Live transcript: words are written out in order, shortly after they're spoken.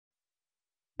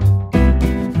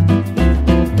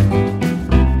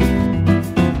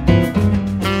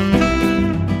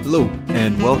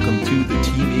welcome to the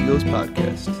Team Egos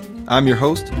podcast. I'm your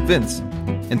host, Vince,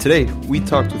 and today we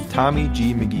talked with Tommy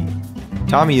G. McGee.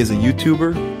 Tommy is a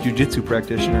YouTuber, jiu-jitsu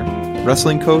practitioner,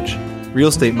 wrestling coach, real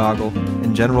estate mogul,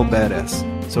 and general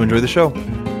badass. So enjoy the show.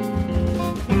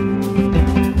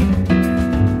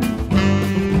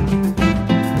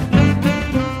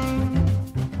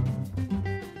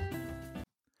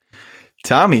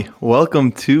 Tommy,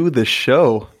 welcome to the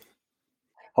show.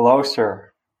 Hello,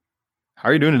 sir. How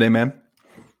are you doing today, man?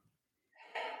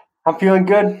 I'm feeling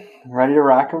good. Ready to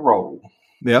rock and roll.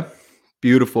 Yeah,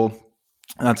 beautiful.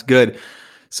 That's good.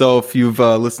 So if you've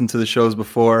listened to the shows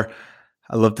before,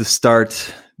 I love to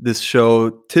start this show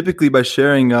typically by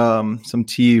sharing some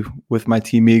tea with my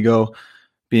team ego,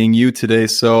 being you today.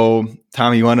 So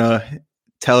Tommy, you want to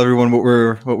tell everyone what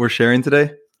we're sharing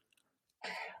today?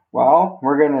 Well,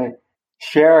 we're going to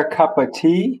share a cup of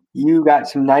tea. You got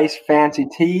some nice fancy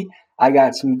tea. I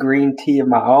got some green tea of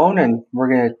my own, and we're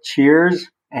going to cheers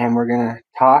and we're going to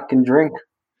talk and drink.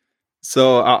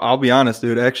 So I'll be honest,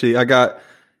 dude. Actually,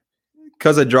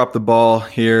 because I dropped the ball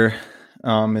here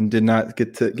and did not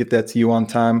get that to you on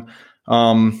time.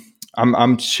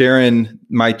 I'm sharing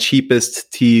my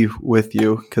cheapest tea with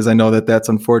you because I know that's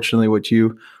unfortunately what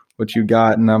you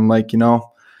got, and I'm like,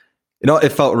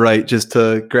 it felt right just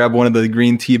to grab one of the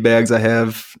green tea bags I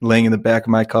have laying in the back of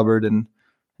my cupboard and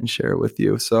share it with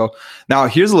you. So now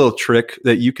here's a little trick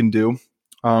that you can do.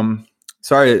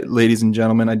 Sorry, ladies and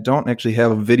gentlemen, I don't actually have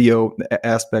a video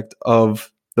aspect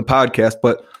of the podcast,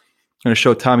 but I'm going to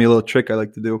show Tommy a little trick I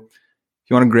like to do. If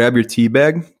you want to grab your tea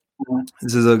bag,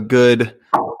 this is a good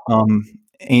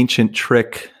ancient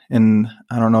trick, and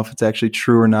I don't know if it's actually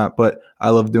true or not, but I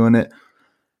love doing it.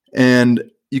 And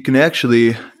you can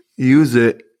actually use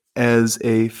it as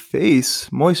a face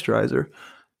moisturizer.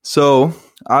 So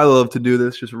I love to do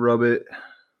this, just rub it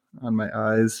on my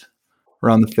eyes,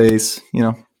 around the face,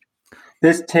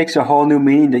 This takes a whole new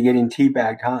meaning to getting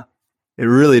teabagged, huh? It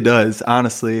really does,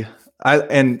 honestly.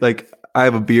 I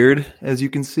have a beard, as you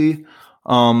can see.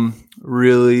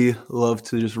 Really love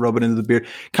to just rub it into the beard.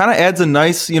 Kind of adds a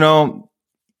nice,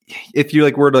 if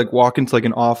you were to walk into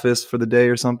an office for the day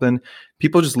or something,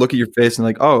 people just look at your face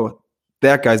and oh,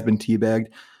 that guy's been teabagged.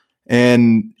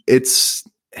 And it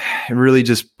really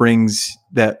just brings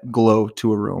that glow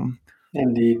to a room.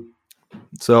 Indeed.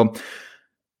 So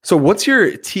what's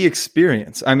your tea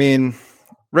experience? I mean,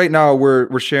 right now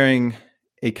we're sharing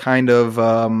a kind of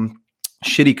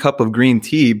shitty cup of green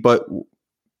tea, but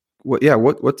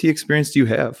what tea experience do you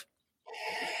have?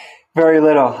 Very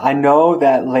little. I know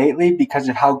that lately, because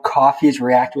of how coffees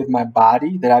react with my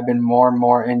body, that I've been more and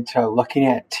more into looking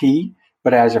at tea.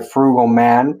 But as a frugal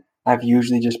man, I've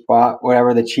usually just bought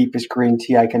whatever the cheapest green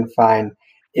tea I can find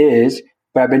is.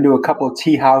 But I've been to a couple of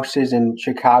tea houses in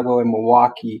Chicago and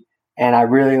Milwaukee, and I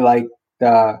really like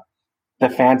the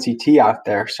fancy tea out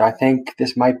there. So I think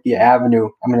this might be an avenue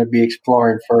I'm going to be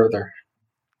exploring further.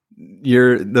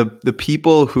 The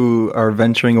people who are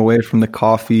venturing away from the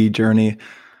coffee journey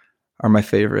are my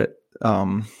favorite.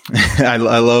 I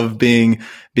love being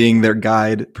their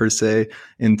guide per se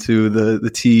into the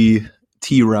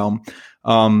tea realm.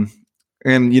 And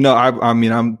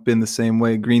I've been the same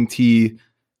way. Green tea,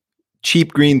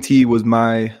 cheap green tea was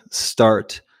my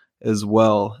start as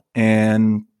well,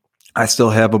 and I still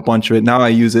have a bunch of it now. I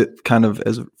use it kind of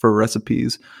as for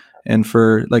recipes and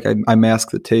for I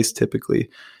mask the taste typically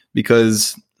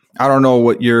because I don't know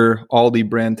what your Aldi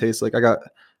brand tastes like. I got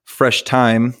Fresh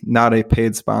Thyme, not a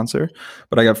paid sponsor,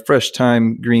 but I got Fresh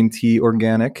Thyme green tea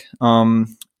organic.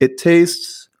 It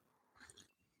tastes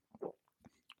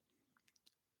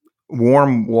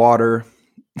warm water.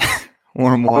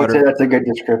 Warm water. I would say that's a good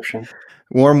description.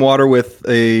 Warm water with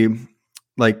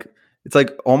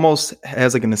it's almost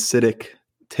has an acidic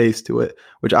taste to it,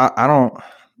 which I don't.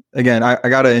 Again, I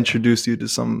got to introduce you to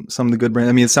some of the good brands.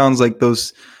 I mean, it sounds like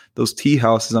those tea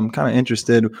houses. I'm kind of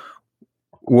interested.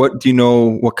 What do you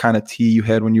know? What kind of tea you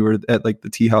had when you were at the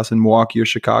tea house in Milwaukee or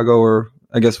Chicago, or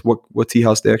I guess what tea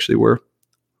house they actually were?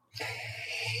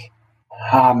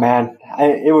 Ah, man,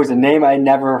 it was a name I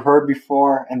never heard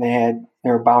before, and they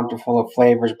were bountiful of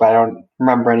flavors, but I don't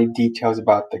remember any details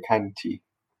about the kind of tea.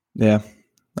 Yeah,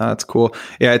 that's cool.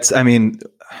 Yeah,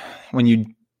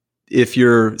 if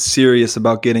you're serious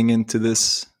about getting into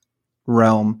this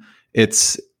realm,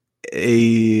 it's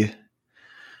you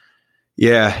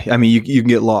can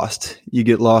get lost. You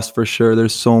get lost for sure.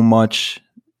 There's so much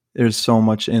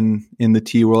in the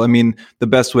tea world. I mean, the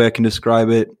best way I can describe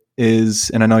it is,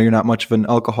 and I know you're not much of an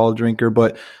alcohol drinker,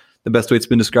 but the best way it's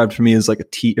been described for me is like a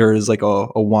tea or is like a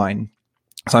wine.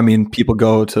 So, I mean, people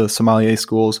go to sommelier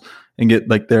schools and get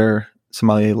their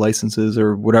sommelier licenses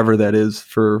or whatever that is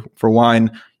for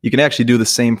wine, you can actually do the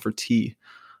same for tea.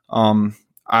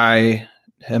 I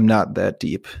am not that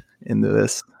deep into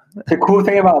this. The cool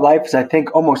thing about life is I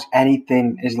think almost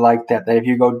anything is like that. That if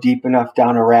you go deep enough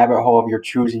down a rabbit hole of your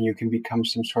choosing, you can become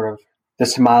some sort of the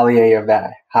sommelier of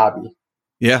that hobby.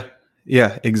 Yeah,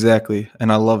 exactly.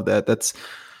 And I love that.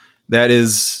 That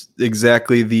is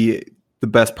exactly the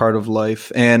best part of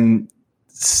life. And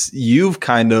you've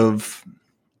kind of,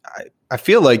 I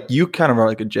feel like you kind of are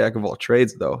like a jack of all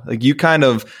trades, though. Like you kind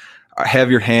of have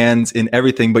your hands in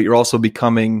everything, but you're also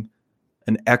becoming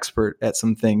an expert at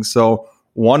some things. So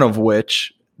one of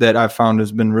which that I found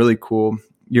has been really cool,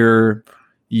 your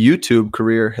YouTube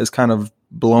career has kind of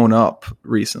blown up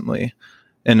recently.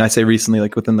 And I say recently,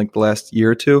 like within like the last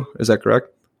year or two. Is that correct?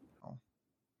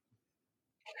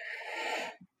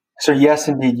 So yes,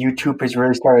 indeed, YouTube has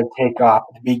really started to take off.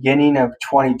 At the beginning of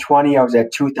 2020, I was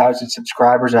at 2,000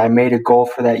 subscribers. I made a goal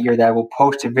for that year that I will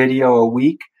post a video a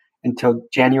week until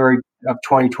January of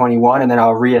 2021, and then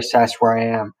I'll reassess where I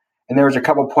am. And there was a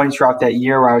couple points throughout that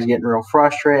year where I was getting real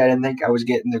frustrated. I didn't think I was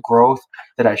getting the growth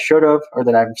that I should have or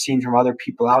that I've seen from other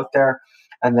people out there.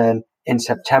 And then in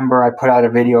September, I put out a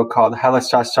video called Hella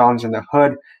Sus Songs in the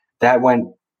Hood. That went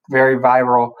very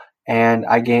viral. And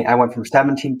I went from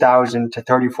 17,000 to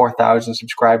 34,000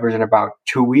 subscribers in about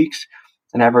 2 weeks.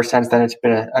 And ever since then, it's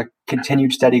been a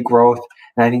continued steady growth.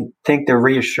 And I think the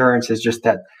reassurance is just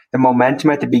that the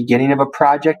momentum at the beginning of a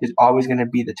project is always going to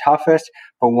be the toughest.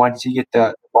 But once you get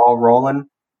the ball rolling,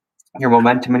 your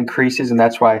momentum increases. And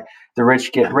that's why the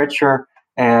rich get richer.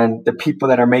 And the people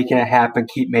that are making it happen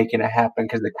keep making it happen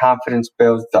because the confidence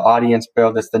builds, the audience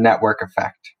builds, it's the network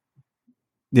effect.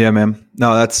 Yeah, man.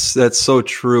 No, that's so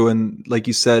true. And like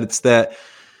you said, it's that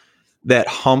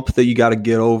hump that you got to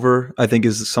get over, I think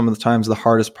is some of the times the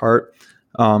hardest part.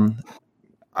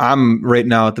 I'm right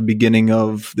now at the beginning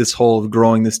of this whole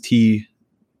growing this tea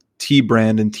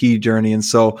brand and tea journey. And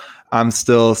so I'm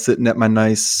still sitting at my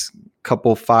nice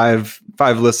couple five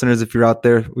listeners. If you're out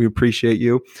there, we appreciate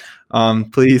you.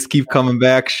 Please keep coming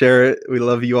back, share it. We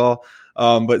love you all.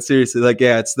 But seriously, like,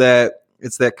 yeah, it's that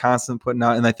constant putting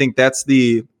out. And I think that's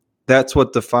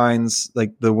what defines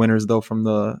like the winners though from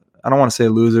the, I don't want to say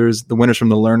losers, the winners from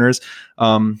the learners,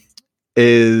 are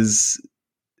you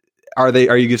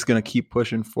just going to keep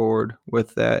pushing forward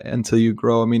with that until you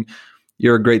grow? I mean,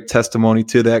 you're a great testimony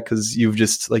to that because you've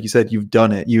just, like you said, you've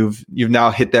done it. You've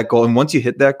now hit that goal. And once you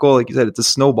hit that goal, like you said, it's a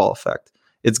snowball effect.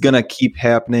 It's going to keep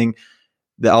happening.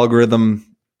 The algorithm,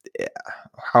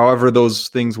 however those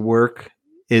things work,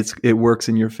 it works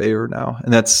in your favor now.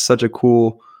 And that's such a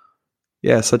cool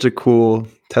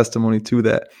testimony to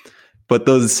that. But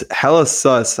those Hella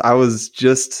Sus, I was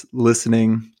just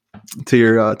listening to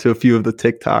your to a few of the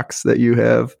TikToks that you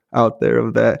have out there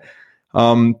of that.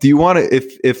 Do you want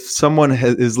to, if someone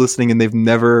is listening and they've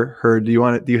never heard, do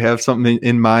you have something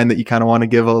in mind that you kind of want to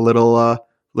give a little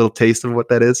taste of what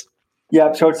that is?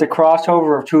 Yeah, so it's a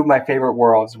crossover of two of my favorite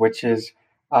worlds, which is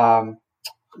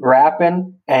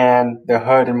rapping and the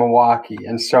hood in Milwaukee.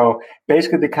 And so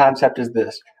basically the concept is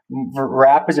this.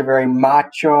 Rap is a very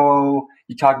macho,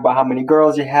 you talk about how many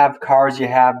girls you have, cars you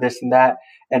have, this and that.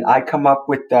 And I come up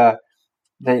with the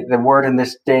word in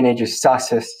this day and age is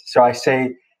sussist. So I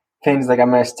say things like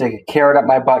I'm going to stick a carrot up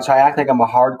my butt. So I act like I'm a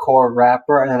hardcore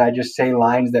rapper, and then I just say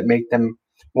lines that make them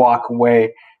walk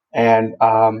away. And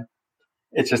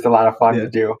it's just a lot of fun to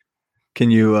do.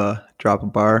 Can you drop a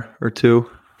bar or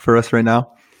two for us right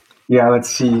now? Yeah, let's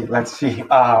see.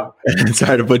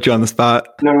 Sorry to put you on the spot.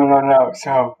 No.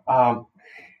 So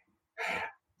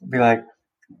be like,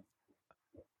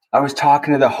 I was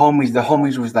talking to the homies. The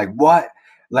homies was like, what?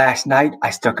 Last night, I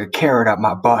stuck a carrot up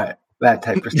my butt. That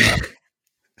type of stuff.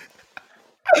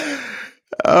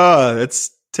 Oh,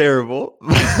 that's terrible.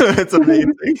 That's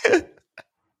amazing.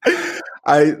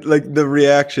 I like the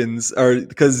reactions are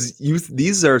because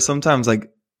these are sometimes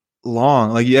like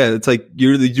long. Like, yeah, it's like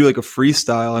you do like a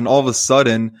freestyle and all of a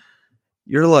sudden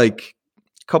you're like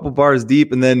a couple bars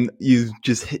deep and then you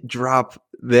just drop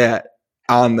that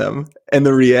on them and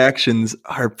the reactions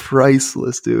are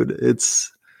priceless, dude.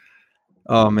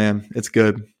 Oh man, it's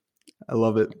good. I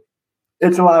love it.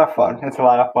 It's a lot of fun.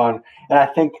 And I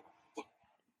think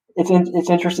it's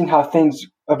interesting how things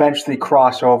eventually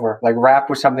cross over. Like rap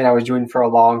was something I was doing for a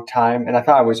long time and I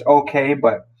thought I was okay,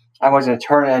 but I wasn't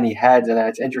turning any heads. And then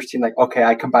it's interesting, like, okay,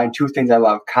 I combine two things I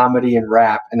love, comedy and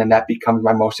rap. And then that becomes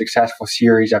my most successful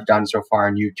series I've done so far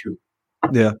on YouTube.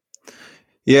 Yeah.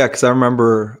 Yeah. Cause I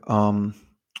remember,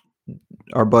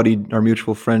 our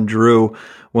mutual friend, Drew,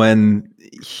 when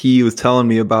he was telling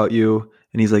me about you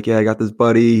And he's like, yeah, I got this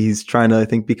buddy. He's trying to, I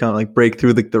think, become like break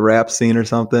through the rap scene or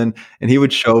something. And he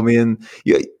would show me, and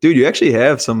dude, you actually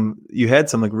had some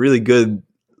like really good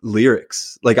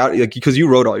lyrics, like because you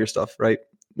wrote all your stuff, right?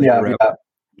 Like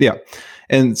yeah.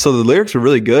 And so the lyrics were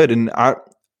really good. And I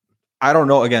don't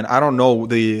know, again, I don't know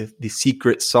the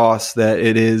secret sauce that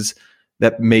it is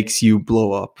that makes you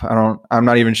blow up. I'm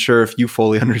not even sure if you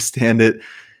fully understand it,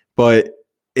 but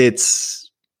I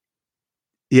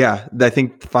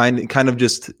think find kind of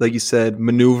just like you said,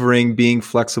 maneuvering, being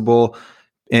flexible,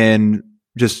 and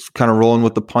just kind of rolling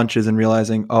with the punches and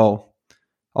realizing, oh,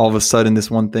 all of a sudden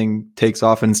this one thing takes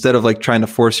off. And instead of like trying to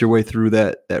force your way through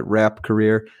that rap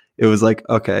career, it was like,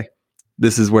 okay,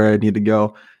 this is where I need to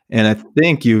go. And I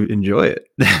think you enjoy it.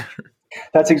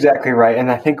 That's exactly right.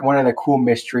 And I think one of the cool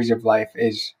mysteries of life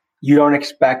is you don't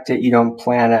expect it, you don't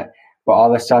plan it, but all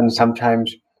of a sudden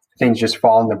sometimes things just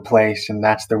fall into place, and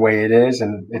that's the way it is.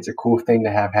 And it's a cool thing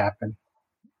to have happen.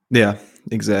 Yeah,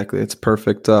 exactly. It's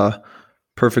perfect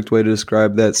way to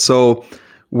describe that. So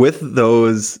with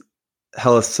those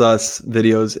Hella Sus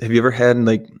videos, have you ever had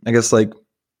like, I guess like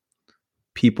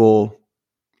people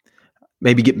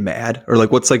maybe get mad, or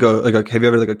like what's like a have you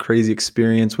ever like a crazy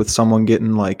experience with someone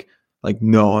getting like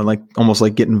no, and like almost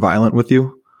like getting violent with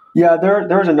you? Yeah,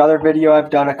 there was another video I've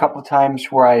done a couple times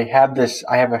where it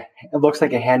looks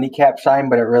like a handicap sign,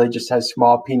 but it really just says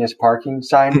small penis parking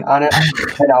sign on it.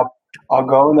 And I'll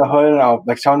go in the hood,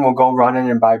 and someone will go run in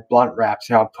and buy blunt wraps,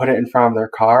 and I'll put it in front of their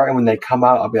car. And when they come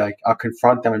out, I'll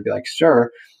confront them and be like, "Sir,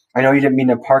 I know you didn't mean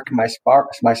to park in my spot,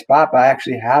 but I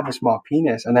actually have a small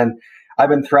penis." And then I've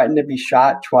been threatened to be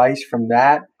shot twice from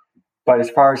that. But as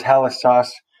far as Hella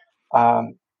Sus,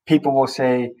 people will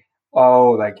say,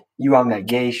 "Oh, like you on that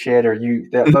gay shit," or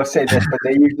they'll say this, but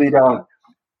they usually don't.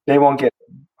 They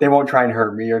won't try and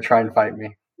hurt me or try and fight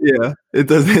me. Yeah, it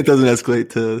doesn't escalate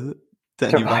to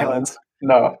any violence.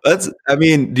 No. I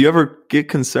mean, do you ever get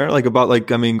concerned like about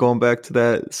like, I mean, going back to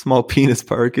that small penis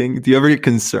parking, do you ever get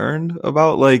concerned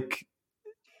about like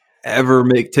ever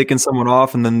taking someone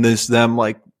off and then them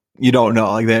like, you don't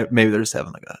know, like maybe they're just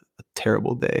having like a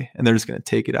terrible day and they're just going to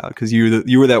take it out because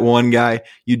you were that one guy,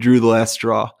 you drew the last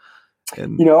straw.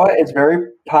 And you know what? It's very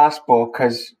possible,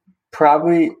 because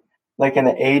probably like in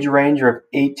the age range of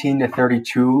 18 to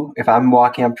 32, if I'm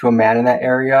walking up to a man in that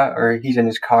area or he's in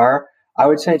his car, I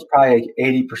would say it's probably like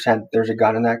 80% there's a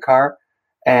gun in that car.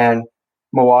 And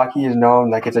Milwaukee is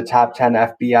known like it's a top 10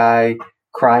 FBI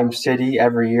crime city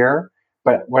every year.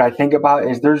 But what I think about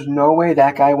is there's no way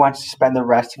that guy wants to spend the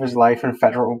rest of his life in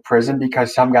federal prison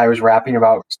because some guy was rapping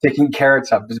about sticking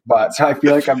carrots up his butt. So I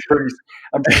feel like I'm pretty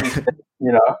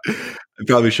you know. I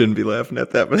probably shouldn't be laughing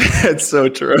at that, but that's so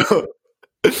true.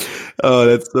 Oh,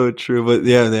 that's so true. But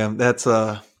yeah, damn, that's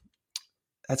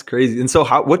crazy. And so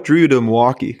what drew you to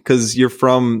Milwaukee? Because you're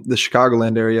from the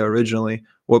Chicagoland area originally.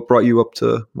 What brought you up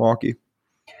to Milwaukee?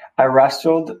 I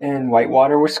wrestled in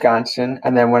Whitewater, Wisconsin.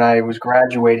 And then when I was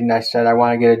graduating, I said I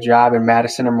want to get a job in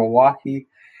Madison or Milwaukee.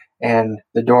 And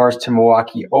the doors to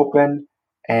Milwaukee opened.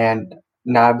 And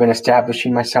now I've been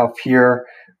establishing myself here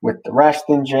with the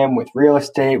wrestling gym, with real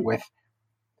estate, with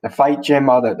the fight gym,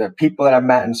 all the people that I've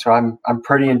met. And so I'm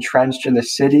pretty entrenched in the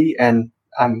city, and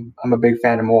I'm a big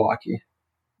fan of Milwaukee.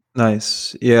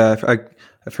 Nice. Yeah,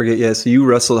 I forget. Yeah, so you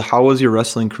wrestled. How was your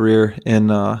wrestling career in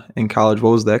college?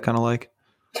 What was that kind of like?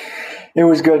 It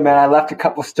was good, man. I left a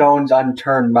couple stones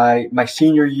unturned. My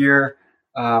senior year,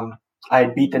 I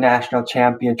beat the national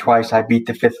champion twice. I beat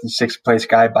the 5th and 6th place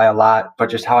guy by a lot, but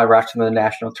just how I wrestled in the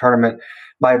national tournament.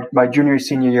 My junior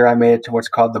senior year, I made it to what's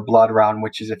called the blood round,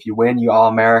 which is if you win, you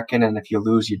All-American, and if you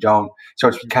lose, you don't. So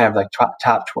it's kind of like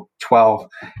top 12.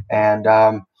 And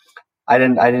I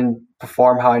didn't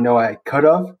perform how I know I could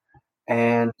have.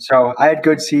 And so I had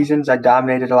good seasons. I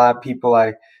dominated a lot of people.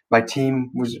 My team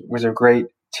was a great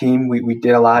team. We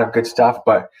did a lot of good stuff,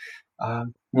 but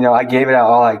I gave it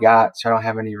out all I got, so I don't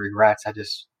have any regrets.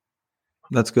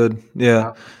 That's good.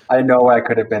 Yeah. I know what I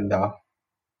could have been, though.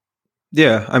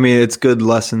 Yeah, I mean, it's good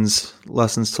lessons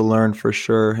to learn for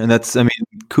sure. And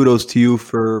kudos to you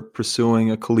for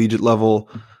pursuing a collegiate level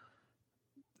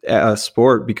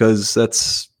sport, because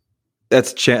that's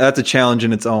a challenge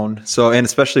in its own. So, and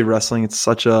especially wrestling, it's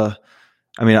such a,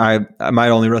 my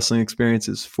only wrestling experience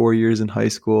is 4 years in high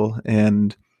school,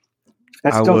 and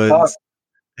that's still tough.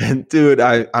 And dude,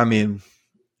 I mean,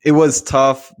 it was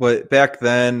tough, but back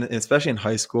then, especially in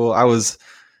high school,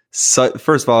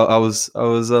 first of all, I was a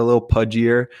little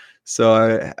pudgier, so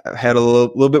I had a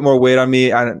little bit more weight on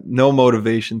me. I had no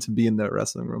motivation to be in the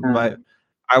wrestling room.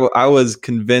 I was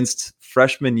convinced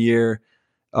freshman year.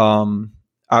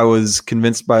 I was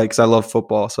convinced because I love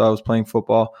football, so I was playing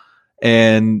football,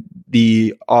 and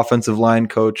the offensive line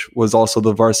coach was also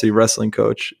the varsity wrestling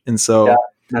coach. And so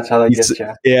that's how they get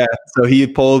you. Yeah. So he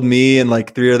pulled me and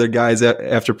like 3 other guys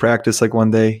after practice. Like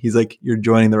one day he's like, "You're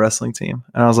joining the wrestling team."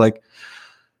 And I was like,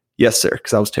 "Yes, sir."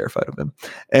 Cause I was terrified of him.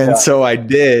 And so I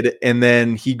did. And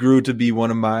then he grew to be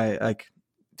one of my, like,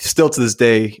 still to this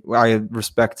day, I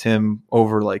respect him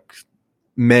over like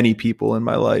many people in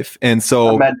my life. And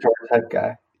so a mentor type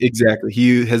guy. Exactly.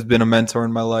 He has been a mentor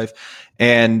in my life.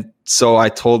 And so I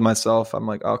told myself, I'm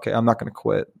like, okay, I'm not going to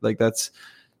quit. Like that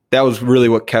was really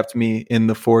what kept me in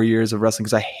the 4 years of wrestling,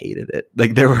 because I hated it.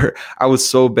 Like I was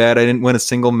so bad. I didn't win a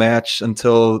single match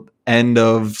until end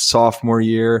of sophomore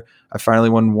year. I finally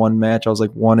won one match. I was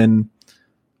like one in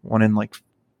like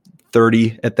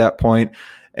 30 at that point.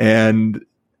 And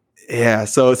yeah,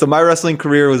 so my wrestling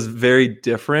career was very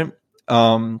different.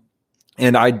 And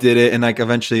I did it. And like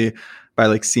eventually by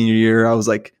like senior year, I was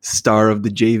like star of the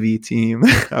JV team.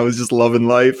 I was just loving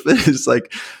life. Just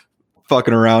like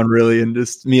fucking around really. And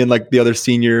just me and like the other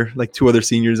senior, like 2 other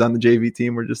seniors on the JV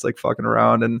team were just like fucking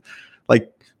around and like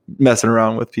messing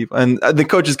around with people. And the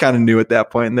coaches kind of knew at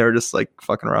that point, and they were just like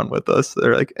fucking around with us.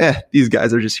 They're like, these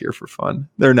guys are just here for fun.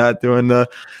 They're not going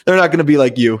to be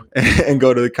like you and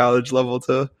go to the college level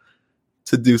to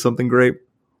do something great.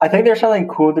 I think there's something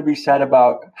cool to be said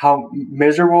about how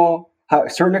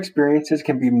certain experiences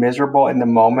can be miserable in the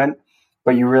moment,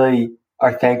 but you really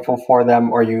are thankful for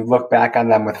them, or you look back on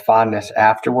them with fondness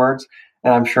afterwards.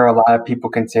 And I'm sure a lot of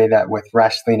people can say that with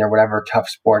wrestling or whatever tough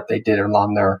sport they did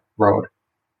along their road.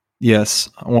 Yes,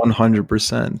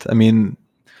 100%. I mean,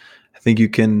 I think we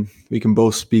can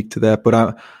both speak to that, but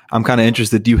I'm kind of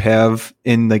interested. Do you have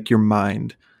in like your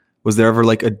mind, was there ever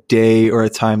like a day or a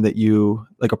time that you,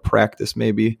 like a practice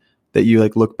maybe, that you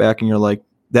like look back and you're like,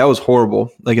 that was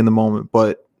horrible, like in the moment,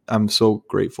 but I'm so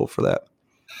grateful for that?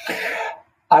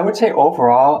 I would say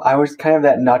overall, I was kind of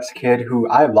that nuts kid who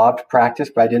I loved practice,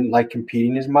 but I didn't like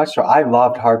competing as much. So I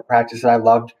loved hard practice and I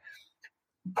loved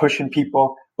pushing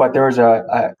people. But there was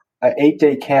a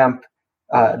 8-day camp,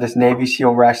 this Navy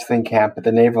SEAL wrestling camp at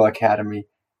the Naval Academy,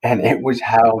 and it was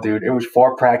hell, dude. It was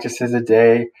 4 practices a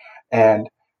day, and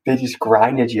they just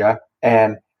grinded you.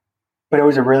 But it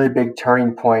was a really big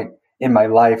turning point in my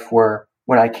life where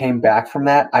when I came back from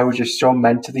that, I was just so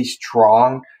mentally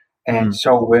strong and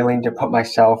so willing to put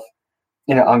myself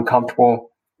in an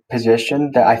uncomfortable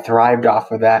position that I thrived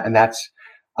off of that. And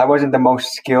I wasn't the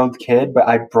most skilled kid, but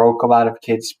I broke a lot of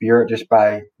kids' spirit just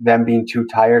by them being too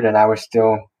tired, and I was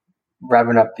still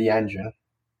revving up the engine.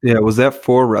 Yeah. Was that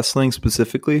for wrestling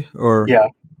specifically, or? Yeah.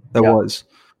 That was.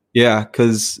 Yeah.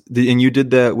 And you did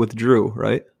that with Drew,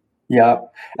 right? Yeah.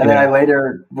 And then I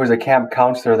later was a camp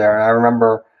counselor there. And I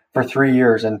remember for 3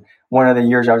 years, and one of the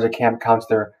years I was a camp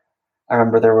counselor, I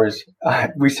remember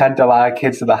we sent a lot of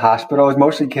kids to the hospital. It was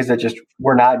mostly kids that just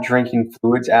were not drinking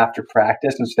fluids after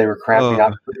practice, and so they were cramping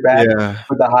up pretty bad. Yeah.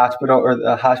 But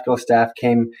the hospital staff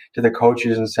came to the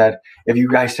coaches and said, "If you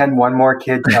guys send one more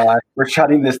kid to us, we're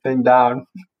shutting this thing down."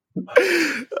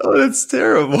 Oh, that's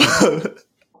terrible. But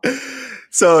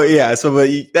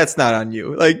that's not on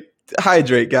you. Like,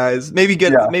 hydrate, guys. Maybe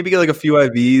get like a few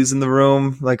IVs in the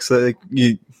room, like so like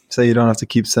you don't have to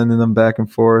keep sending them back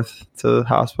and forth to the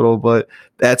hospital. But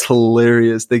that's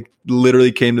hilarious. They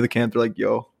literally came to the camp. They're like,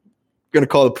 "Yo, we're gonna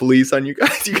call the police on you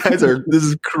guys. You guys this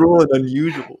is cruel and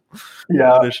unusual."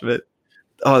 Yeah. Punishment.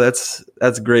 Oh, that's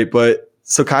great. But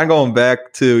so kind of going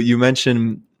back to, you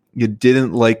mentioned you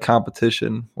didn't like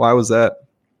competition. Why was that?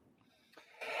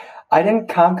 I didn't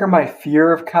conquer my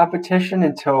fear of competition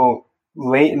until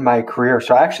late in my career.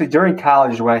 So actually during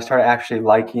college is when I started actually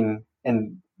liking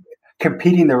and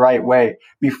competing the right way.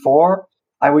 Before,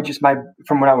 I would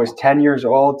from when I was 10 years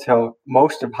old till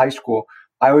most of high school,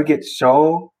 I would get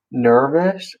so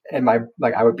nervous and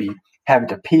I would be having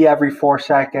to pee every 4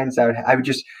 seconds.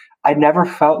 I never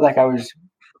felt like I was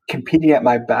competing at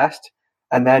my best.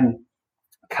 And then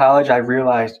college, I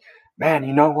realized, man,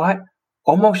 you know what?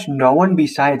 Almost no one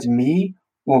besides me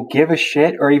will give a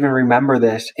shit or even remember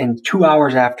this in 2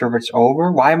 hours after it's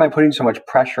over. Why am I putting so much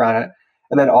pressure on it?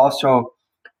 And then also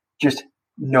just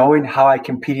knowing how I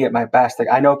competed at my best. Like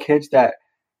I know kids that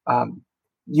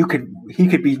he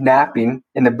could be napping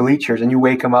in the bleachers and you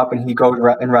wake him up and he goes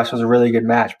and wrestles a really good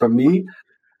match. But me,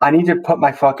 I need to put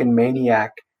my fucking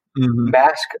maniac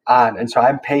mask on. And so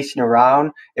I'm pacing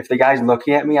around. If the guy's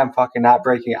looking at me, I'm fucking not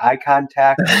breaking eye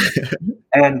contact.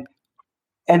 And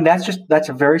that's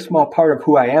a very small part of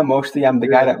who I am. Mostly I'm the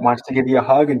guy that wants to give you a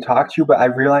hug and talk to you. But I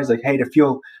realized like, hey, to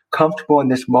feel comfortable in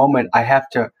this moment, I have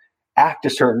to act a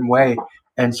certain way.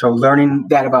 And so learning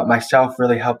that about myself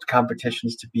really helped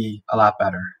competitions to be a lot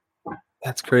better.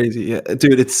 That's crazy. Yeah,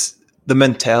 dude, the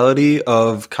mentality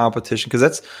of competition,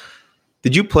 because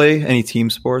did you play any team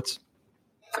sports?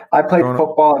 I played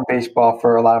football and baseball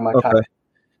for a lot of my time.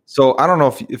 So I don't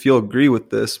know if you'll agree with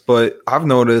this, but I've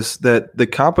noticed that the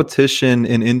competition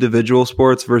in individual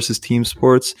sports versus team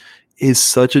sports is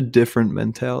such a different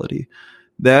mentality.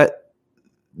 That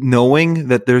knowing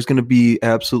that there's going to be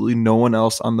absolutely no one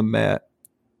else on the mat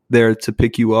there to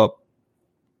pick you up,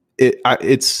 it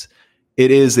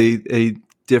is a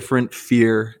different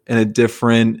fear and a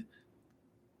different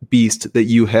beast that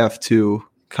you have to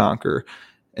conquer.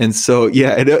 And so,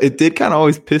 yeah, it did kind of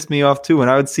always piss me off too. When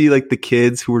I would see like the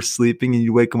kids who were sleeping and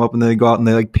you wake them up and then they go out and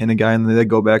they like pin a guy and then they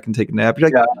go back and take a nap. You're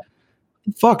like,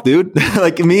 fuck, dude.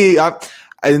 Like me,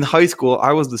 in high school,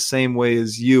 I was the same way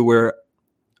as you, where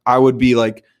I would be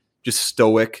like just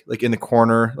stoic, like in the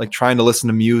corner, like trying to listen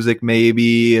to music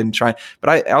maybe but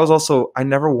I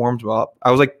never warmed up. I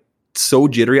was like so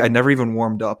jittery. I never even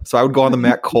warmed up. So I would go on the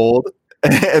mat cold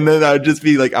and then I'd just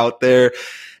be like out there.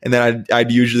 And then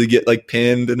I'd usually get like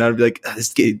pinned and I'd be like,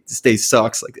 this day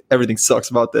sucks. Like everything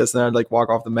sucks about this. And I'd like walk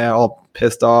off the mat all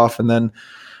pissed off. And then,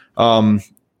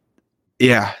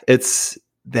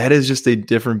 that is just a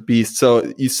different beast.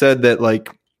 So you said that like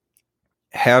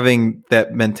having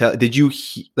that mentality, did you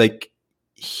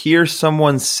hear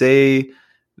someone say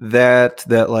that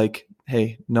like,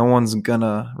 hey, no one's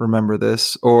gonna remember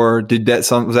this? Or was that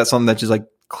something that just like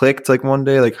clicked like one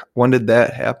day? Like when did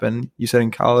that happen? You said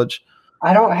in college?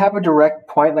 I don't have a direct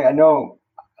point. Like I know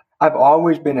I've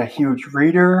always been a huge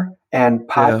reader, and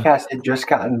podcasts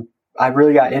I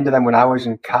really got into them when I was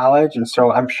in college. And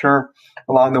so I'm sure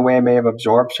along the way I may have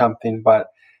absorbed something, but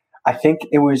I think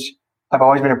I've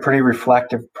always been a pretty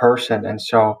reflective person. And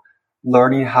so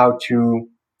learning how to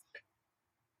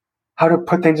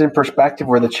put things in perspective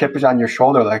where the chip is on your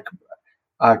shoulder, like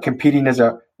competing I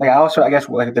guess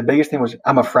the biggest thing was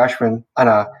I'm a freshman on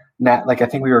a Nat, like I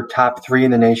think we were top 3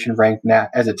 in the nation ranked Nat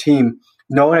as a team.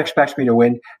 No one expects me to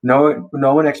win. No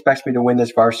one expects me to win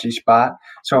this varsity spot.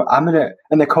 So and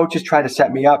the coaches try to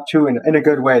set me up too in a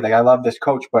good way. Like I love this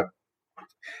coach, but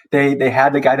they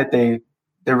had the guy the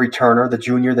returner, the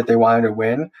junior that they wanted to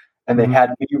win. And they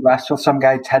had me wrestle some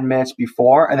guy 10 minutes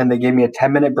before. And then they gave me a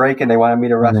 10-minute break and they wanted me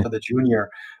to wrestle the junior.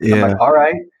 Yeah. I'm like, all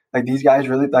right. Like these guys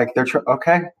really like, they're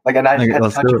okay. Like, and I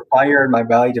had such a fire in my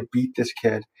belly to beat this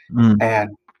kid.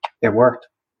 And it worked.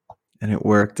 And it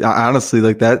worked. Honestly,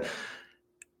 like that,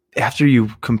 after you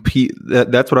compete,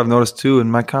 that's what I've noticed too in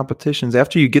my competitions.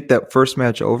 After you get that first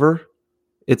match over,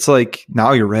 it's like,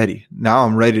 now you're ready. Now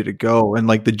I'm ready to go. And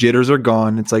like the jitters are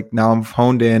gone. It's like, now I'm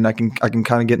honed in. I can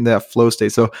kind of get into that flow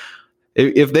state. So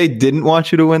if they didn't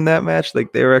want you to win that match,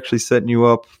 like they were actually setting you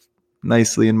up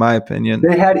nicely, in my opinion.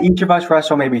 They had each of us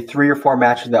wrestle maybe 3 or 4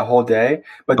 matches that whole day,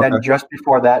 but then just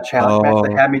before that challenge match,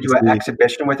 they had me do an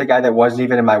exhibition with a guy that wasn't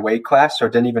even in my weight class, so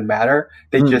it didn't even matter.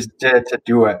 They just did it to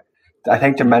do it. I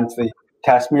think to mentally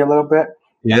test me a little bit.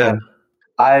 Yeah,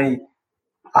 and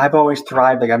I've always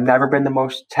thrived. Like I've never been the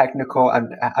most technical.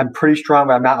 I'm pretty strong,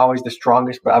 but I'm not always the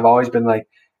strongest. But I've always been like,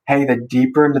 hey, the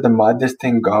deeper into the mud this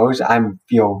thing goes, I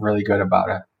feel really good about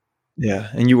it. Yeah,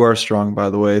 and you are strong, by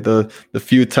the way. The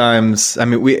few times, I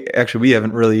mean, we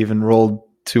haven't really even rolled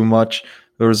too much.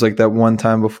 There was like that one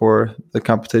time before the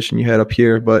competition you had up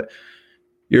here, but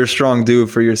you're a strong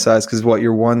dude for your size. Because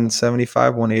you're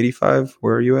 175, 185?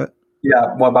 Where are you at? Yeah,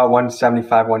 about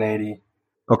 175, 180.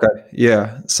 Okay,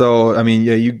 yeah. So, I mean,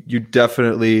 yeah, you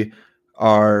definitely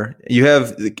are. You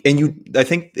have, and I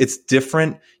think it's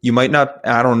different. You might not,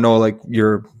 I don't know, like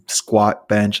your squat,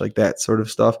 bench, like that sort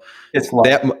of stuff. It's low.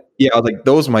 Yeah, like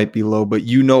those might be low, but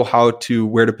you know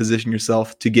where to position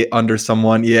yourself to get under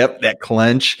someone. Yep, that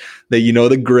clench, that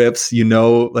the grips,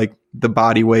 like the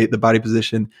body weight, the body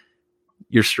position.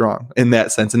 You're strong in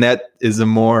that sense, and that is a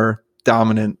more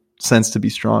dominant sense to be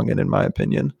strong in my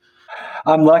opinion.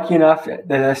 I'm lucky enough at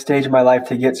this stage of my life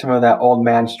to get some of that old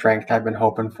man strength I've been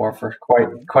hoping for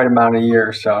quite amount of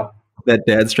years. So that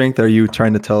dad strength, are you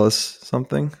trying to tell us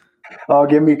something? Oh,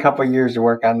 give me a couple of years to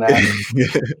work on that.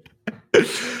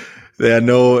 Yeah,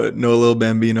 no little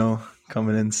Bambino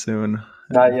coming in soon.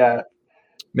 Not yet.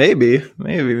 Maybe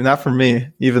not for me.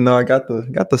 Even though I got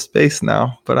the space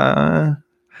now, but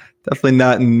definitely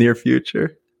not in the near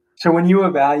future. So when you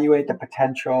evaluate the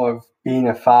potential of being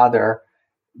a father,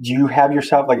 do you have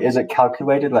yourself like? Is it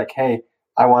calculated? Like, hey,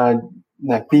 I want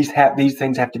like these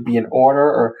things have to be in order,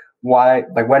 or why?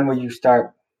 Like, when will you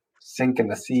start sinking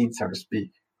the seed, so to speak?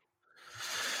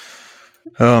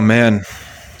 Oh man.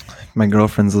 My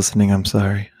girlfriend's listening. I'm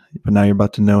sorry, but now you're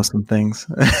about to know some things.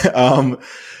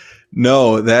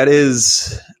 No, that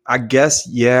is, I guess,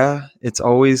 yeah, it's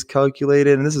always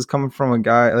calculated. And this is coming from a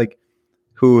guy like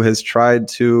who has tried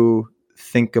to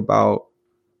think about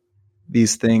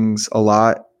these things a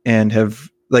lot and have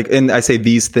like, and I say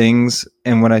these things,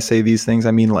 and when I say these things,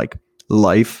 I mean like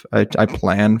life. I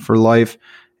plan for life,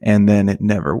 and then it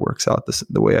never works out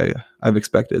the way I've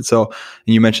expected. So,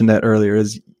 and you mentioned that earlier,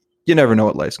 is you never know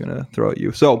what life's going to throw at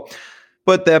you. So,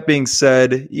 but that being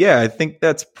said, yeah, I think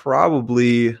that's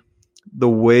probably the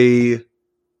way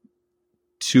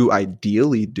to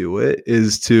ideally do it,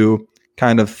 is to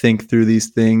kind of think through these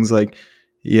things like,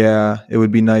 yeah, it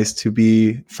would be nice to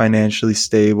be financially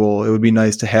stable. It would be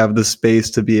nice to have the space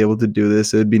to be able to do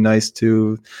this. It would be nice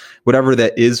to whatever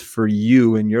that is for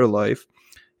you in your life,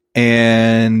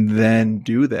 and then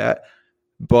do that.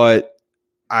 But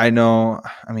I know,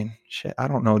 I mean, shit, I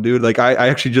don't know, dude. Like I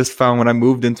actually just found, when I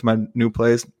moved into my new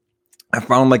place, I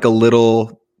found like a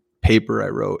little paper I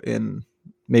wrote in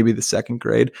maybe the second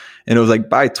grade. And it was like,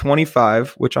 by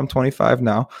 25, which I'm 25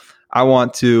 now, I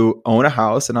want to own a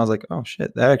house. And I was like, oh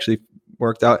shit, that actually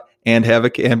worked out, and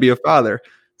be a father.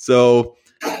 So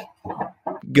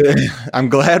good. I'm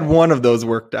glad one of those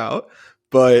worked out,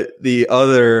 but the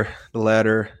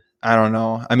latter, I don't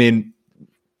know. I mean,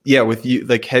 yeah, with you,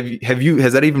 like,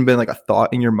 has that even been like a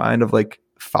thought in your mind of like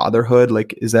fatherhood?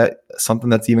 Like, is that something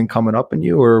that's even coming up in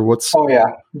you, or what's? Oh yeah.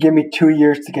 Give me 2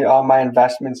 years to get all my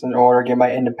investments in order, get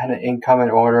my independent income in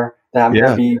order. Then I'm going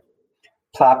to be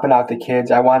plopping out the kids.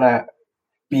 I want to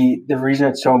be, the reason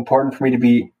it's so important for me to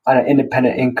be on an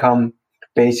independent income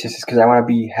basis is because I want to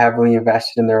be heavily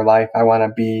invested in their life. I want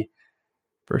to be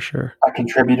for sure a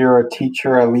contributor, a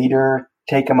teacher, a leader,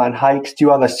 take them on hikes,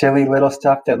 do all the silly little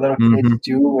stuff that little kids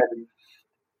do.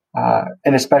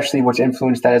 And especially what's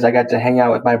influenced that is I got to hang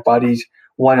out with my buddies,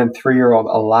 1 and 3-year-old,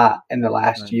 a lot in the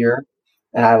last year.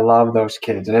 And I love those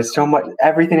kids. And it's so much,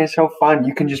 everything is so fun.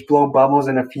 You can just blow bubbles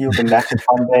in a field, and that's a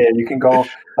fun day. You can go on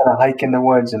a hike in the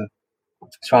woods. And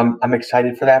so I'm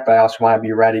excited for that, but I also want to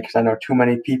be ready, because I know too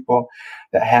many people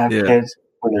that have kids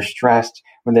when they're stressed,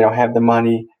 when they don't have the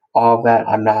money, all of that.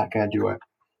 I'm not going to do it.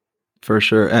 For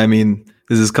sure. I mean,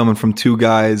 this is coming from 2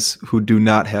 guys who do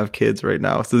not have kids right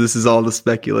now. So this is all the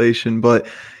speculation, but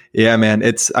yeah, man,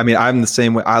 I'm the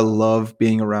same way. I love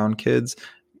being around kids,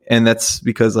 and that's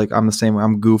because like, I'm the same way.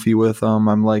 I'm goofy with them.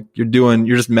 I'm like, you're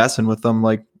just messing with them.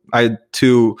 Like I had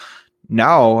 2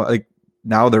 now, like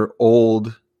now they're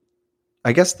old.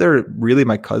 I guess they're really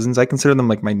my cousins. I consider them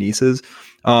like my nieces.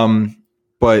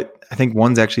 But I think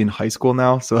one's actually in high school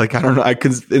now. So like, I don't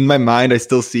know. In my mind, I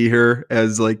still see her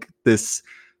as like this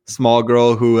small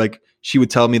girl who like, she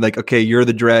would tell me like, okay, you're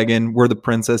the dragon, we're the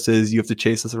princesses, you have to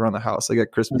chase us around the house like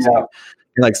at Christmas Eve,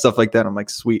 and like stuff like that. I'm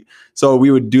like, sweet. So we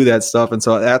would do that stuff. And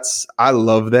so I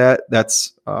love that.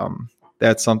 That's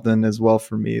something as well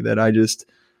for me that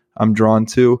I'm drawn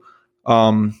to.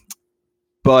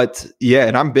 But yeah,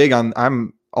 and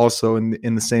I'm also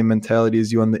in the same mentality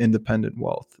as you on the independent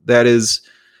wealth.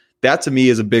 That to me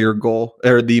is a bigger goal,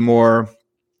 or the more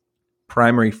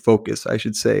primary focus, I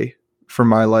should say, for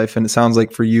my life. And it sounds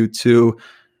like for you too.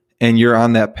 And you're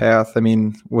on that path. I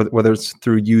mean, whether it's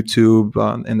through YouTube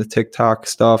and the TikTok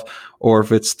stuff, or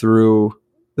if it's through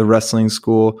the wrestling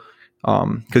school,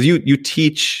 because you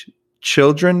teach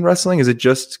children wrestling. Is it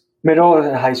just middle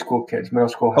and high school kids? Middle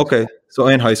school. Okay. So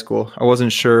in high school, I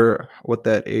wasn't sure what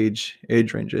that age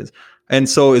range is. And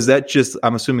so is that just,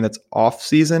 I'm assuming that's off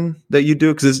season that you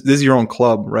do? Because this is your own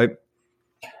club, right?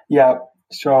 Yeah.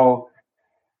 So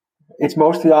it's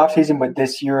mostly off season, but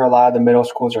this year a lot of the middle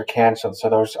schools are canceled.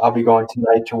 So I'll be going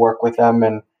tonight to work with them.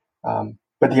 And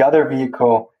but the other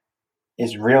vehicle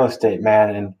is real estate,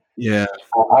 man. And yeah,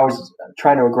 I was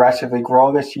trying to aggressively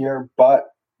grow this year, but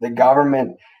the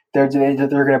government, they're going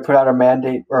to put out a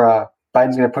mandate, or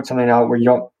Biden's going to put something out where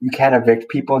you can't evict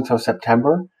people until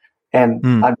September. And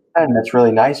that's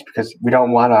really nice, because we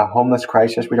don't want a homeless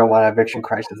crisis. We don't want an eviction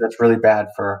crisis. That's really bad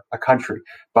for a country.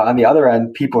 But on the other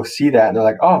end, people see that and they're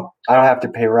like, oh, I don't have to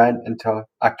pay rent until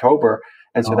October.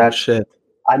 And so that's shit.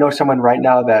 I know someone right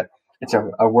now that it's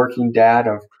a working dad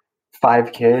of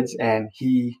 5 kids, and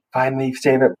he finally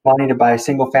saved up money to buy a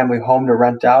single family home to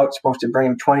rent out. It's supposed to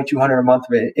bring him $2,200 a month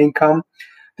of income.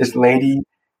 This lady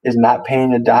is not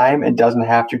paying a dime and doesn't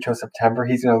have to till September.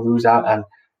 He's going to lose out on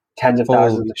tens of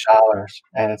thousands of dollars.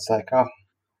 And it's like,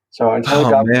 so until the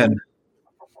government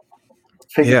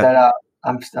figures that out,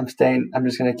 I'm staying. I'm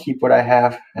just going to keep what I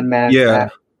have and manage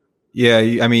that. Yeah.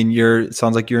 I mean, it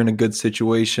sounds like you're in a good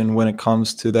situation when it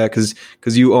comes to that. Cause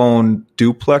you own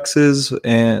duplexes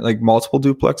and like multiple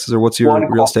duplexes, or what's your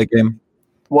real estate game?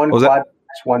 One quadplex,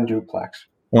 one duplex.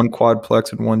 One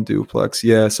quadplex and one duplex.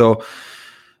 Yeah. So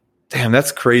damn,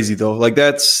 that's crazy though. Like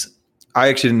I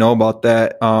actually didn't know about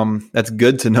that. That's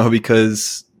good to know,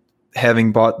 because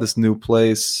having bought this new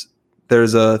place,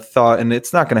 there's a thought, and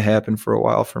it's not going to happen for a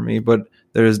while for me, but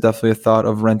there is definitely a thought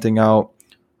of renting out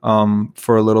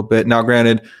for a little bit. Now,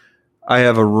 granted, I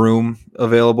have a room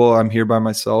available. I'm here by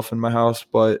myself in my house,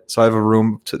 so I have a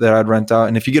room that I'd rent out.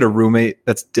 And if you get a roommate,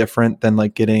 that's different than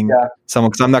like getting someone,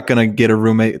 because I'm not going to get a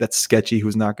roommate that's sketchy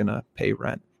who's not going to pay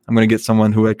rent. I'm going to get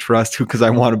someone who I trust because I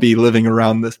want to be living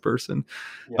around this person.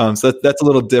 Yeah. So that's a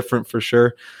little different for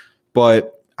sure.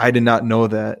 But I did not know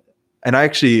that. And I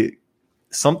actually,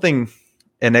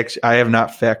 I have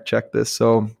not fact checked this.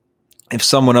 So if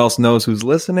someone else knows who's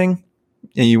listening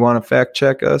and you want to fact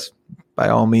check us, by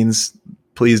all means,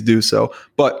 please do so.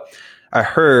 But I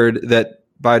heard that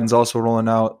Biden's also rolling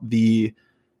out the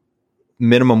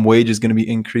minimum wage is going to be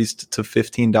increased to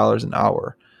 $15 an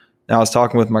hour. Now, I was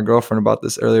talking with my girlfriend about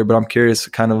this earlier, but I'm curious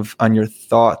kind of on your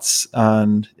thoughts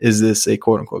on, is this a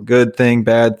quote unquote good thing,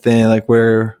 bad thing?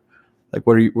 Where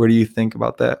do you think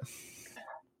about that?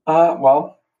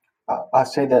 Well, I'll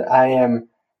say that I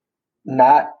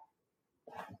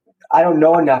don't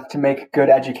know enough to make a good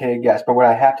educated guess, but what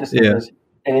I have to say is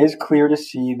it is clear to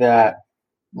see that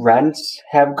rents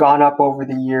have gone up over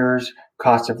the years,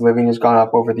 cost of living has gone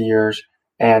up over the years,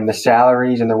 and the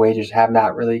salaries and the wages have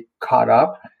not really caught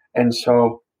up. And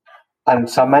so on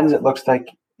some ends, it looks like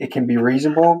it can be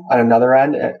reasonable. On another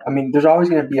end, I mean, there's always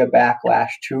going to be a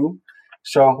backlash too.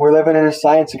 So we're living in a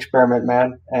science experiment,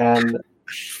 man. And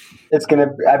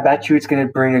I bet you it's going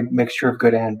to bring a mixture of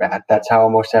good and bad. That's how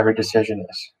almost every decision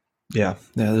is. Yeah.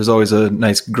 There's always a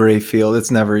nice gray field. It's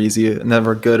never easy,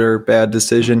 never good or bad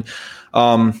decision.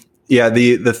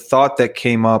 The thought that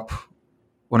came up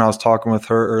when I was talking with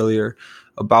her earlier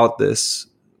about this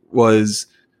was,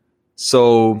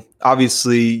 so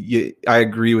obviously I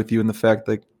agree with you in the fact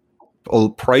that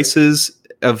prices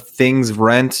of things,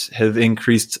 rent, have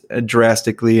increased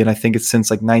drastically. And I think it's since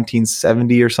like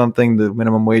 1970 or something, the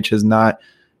minimum wage has not.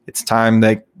 It's time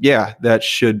that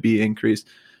should be increased.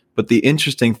 But the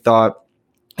interesting thought,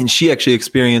 and she actually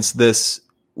experienced this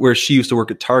where she used to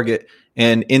work at Target,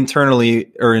 and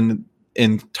internally or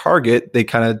in Target, they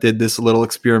kind of did this little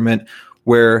experiment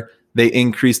where they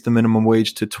increased the minimum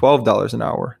wage to $12 an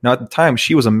hour. Now, at the time,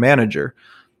 she was a manager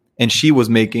and she was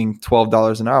making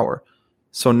 $12 an hour.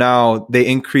 So now they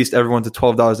increased everyone to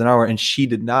 $12 an hour and she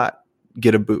did not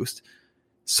get a boost.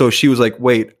 So she was like,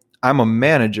 wait, I'm a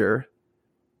manager,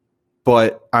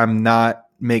 but I'm not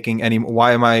making any.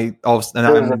 Why am I all of a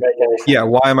sudden?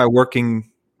 Why am I working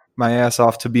my ass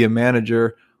off to be a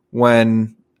manager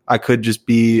when I could just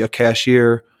be a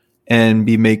cashier and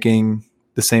be making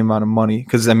the same amount of money?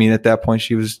 Because I mean, at that point,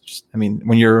 she was just, I mean,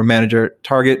 when you're a manager at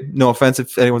Target, no offense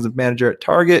if anyone's a manager at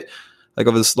Target, like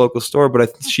of this local store,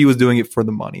 but she was doing it for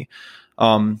the money.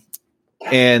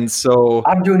 And so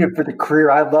I'm doing it for the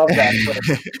career. I love that.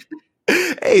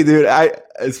 Hey, dude,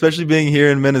 especially being here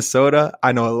in Minnesota,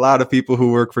 I know a lot of people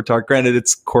who work for Target. Granted,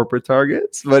 it's corporate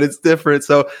Targets, but it's different.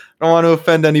 So I don't want to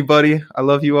offend anybody. I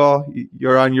love you all.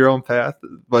 You're on your own path.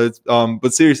 But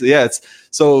seriously,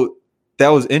 so that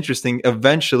was interesting.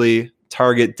 Eventually,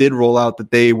 Target did roll out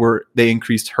that they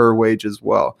increased her wage as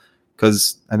well,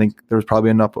 because I think there was probably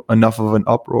enough of an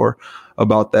uproar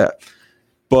about that.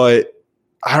 But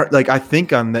I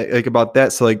think on that, about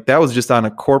that. So that was just on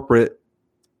a corporate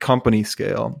company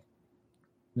scale.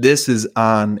 This is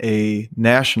on a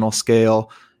national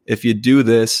scale. If you do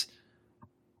this,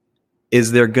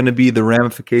 is there going to be the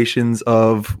ramifications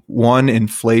of one,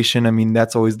 inflation? I mean,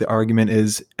 that's always the argument,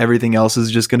 is everything else is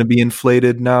just going to be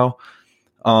inflated now.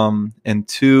 And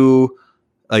two,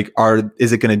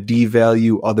 is it going to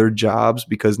devalue other jobs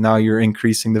because now you're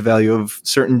increasing the value of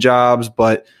certain jobs?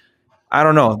 But I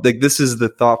don't know. This is the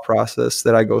thought process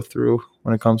that I go through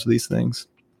when it comes to these things.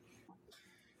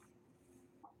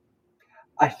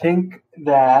 I think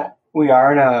that we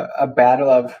are in a battle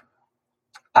of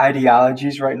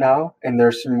ideologies right now, and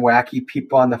there's some wacky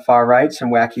people on the far right,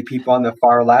 some wacky people on the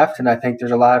far left, and I think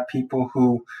there's a lot of people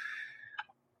who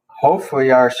hopefully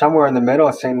are somewhere in the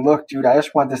middle saying, look, dude, I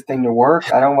just want this thing to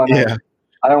work. I don't want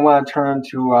to turn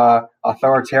to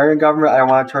authoritarian government. I don't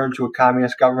want to turn to a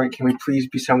communist government. Can we please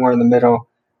be somewhere in the middle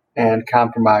and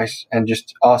compromise and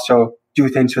just also do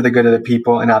things for the good of the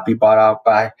people and not be bought out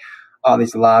by all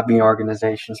these lobbying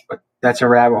organizations? But that's a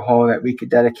rabbit hole that we could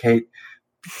dedicate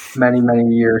many,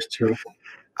 many years to.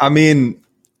 I mean,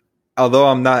 although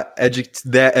I'm not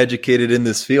that educated in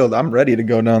this field, I'm ready to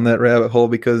go down that rabbit hole,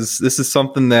 because this is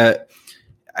something that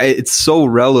it's so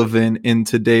relevant in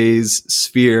today's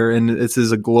sphere. And this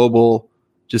is a global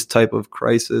just type of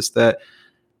crisis that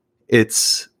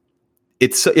it's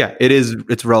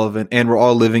relevant, and we're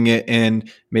all living it.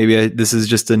 And maybe this is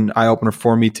just an eye opener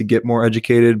for me to get more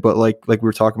educated. But like we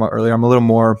were talking about earlier, I'm a little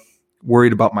more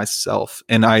worried about myself.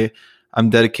 And I'm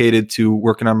dedicated to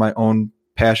working on my own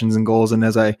passions and goals. And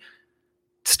as I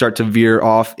start to veer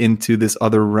off into this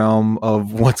other realm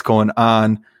of what's going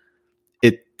on,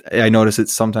 I notice it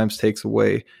sometimes takes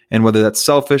away. And whether that's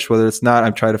selfish, whether it's not,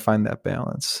 I'm trying to find that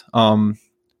balance.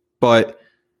 But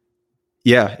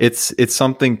yeah, it's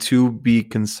something to be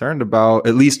concerned about,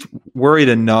 at least worried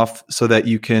enough so that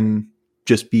you can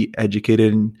just be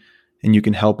educated and you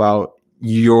can help out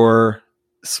your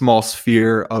small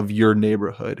sphere of your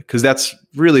neighborhood. Because that's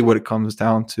really what it comes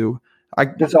down to.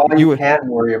 That's all you can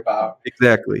worry about.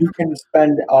 Exactly. You can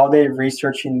spend all day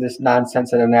researching this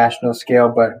nonsense at a national scale,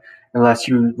 but unless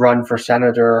you run for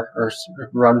senator or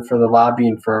run for the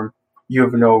lobbying firm, you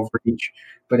have no reach.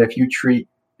 But if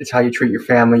it's how you treat your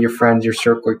family, your friends, your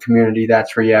circle, your community,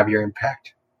 that's where you have your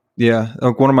impact. Yeah.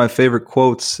 Like one of my favorite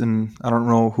quotes, and I don't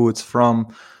know who it's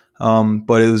from,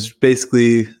 but it was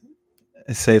basically,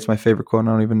 I say it's my favorite quote, and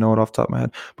I don't even know it off the top of my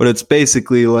head, but it's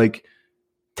basically like,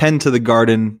 tend to the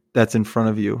garden that's in front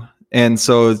of you. And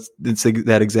so it's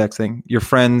that exact thing. Your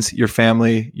friends, your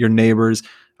family, your neighbors.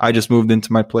 I just moved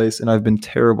into my place and I've been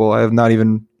terrible. I have not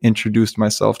even introduced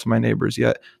myself to my neighbors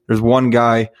yet. There's one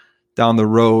guy down the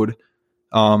road.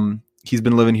 He's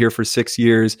been living here for 6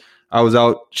 years. I was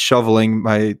out shoveling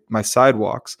my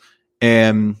sidewalks,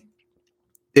 and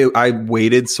I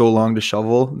waited so long to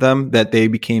shovel them that they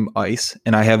became ice.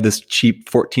 And I have this cheap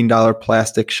 $14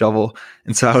 plastic shovel.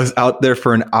 And so I was out there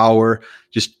for an hour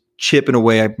just chipping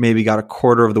away. I maybe got a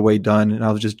quarter of the way done, and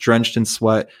I was just drenched in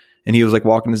sweat. And he was like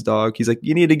walking his dog. He's like,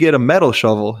 you need to get a metal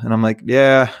shovel. And I'm like,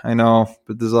 yeah, I know,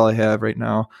 but this is all I have right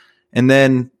now. And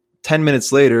then 10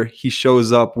 minutes later, he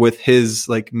shows up with his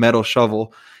like metal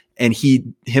shovel, and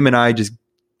him and I just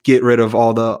get rid of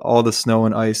all the snow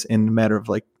and ice in a matter of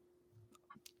like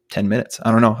 10 minutes.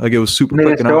 I don't know. Like it was super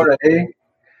quick. And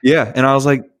yeah. And I was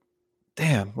like,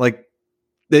 damn, like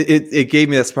it gave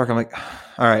me that spark. I'm like,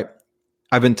 all right,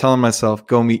 I've been telling myself,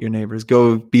 go meet your neighbors,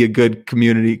 go be a good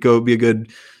community, go be a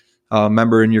good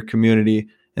member in your community.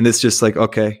 And this just like,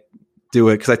 okay, do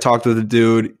it. Cause I talked with a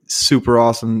dude, super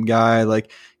awesome guy.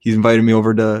 Like he's invited me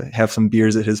over to have some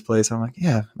beers at his place. I'm like,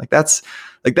 yeah, that's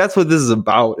what this is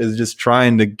about, is just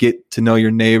trying to get to know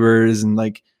your neighbors and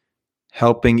like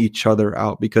helping each other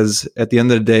out, because at the end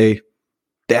of the day,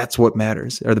 that's what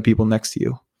matters, are the people next to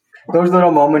you. Those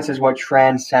little moments is what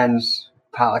transcends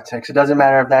politics. It doesn't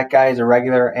matter if that guy is a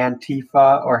regular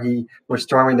Antifa or he was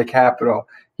storming the Capitol.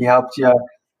 He helped you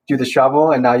do the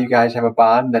shovel, and now you guys have a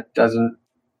bond that doesn't.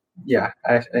 Yeah,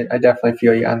 I definitely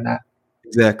feel you on that.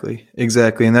 Exactly.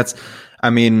 And that's, I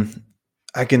mean,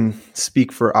 I can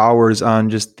speak for hours on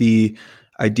just the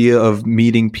idea of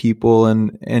meeting people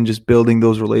and just building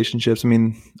those relationships. I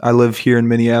mean, I live here in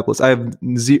Minneapolis.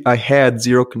 I had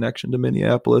zero connection to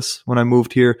Minneapolis when I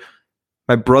moved here.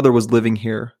 My brother was living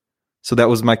here, so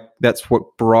that's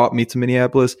what brought me to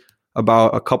Minneapolis.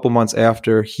 About a couple months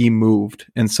after he moved,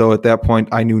 and so at that point,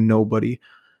 I knew nobody.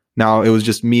 Now it was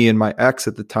just me and my ex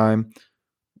at the time.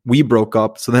 We broke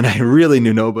up, so then I really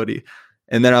knew nobody.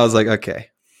 And then I was like, okay,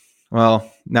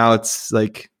 well, now it's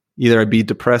like either I'd be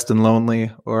depressed and lonely,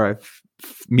 or I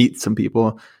meet some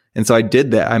people. And so I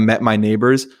did that. I met my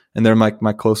neighbors, and they're my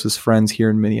closest friends here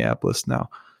in Minneapolis now.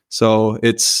 So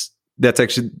that's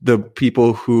actually the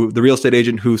real estate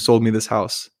agent who sold me this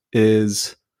house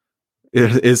is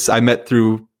I met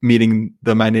through meeting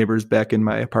my neighbors back in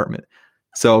my apartment.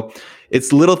 So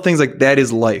it's little things like that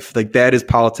is life. Like that is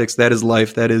politics. That is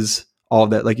life. That is all of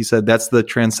that. Like you said, that's the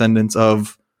transcendence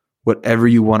of whatever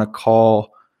you want to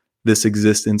call this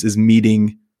existence, is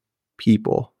meeting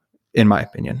people, in my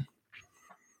opinion.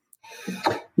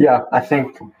 Yeah, I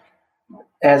think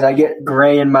as I get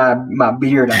gray in my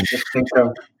beard, I just think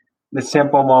of the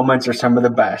simple moments are some of the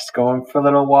best. Going for a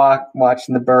little walk,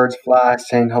 watching the birds fly,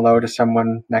 saying hello to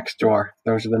someone next door.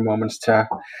 Those are the moments to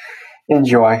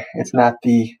enjoy. It's not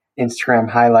the Instagram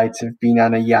highlights of being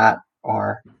on a yacht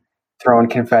or throwing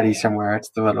confetti somewhere. It's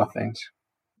the little things.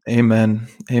 Amen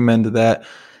to that.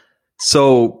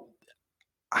 So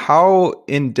how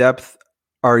in depth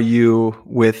are you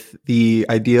with the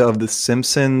idea of the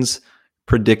Simpsons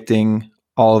predicting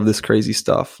all of this crazy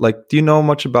stuff? Like, do you know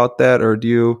much about that, or do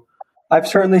you? I've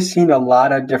certainly seen a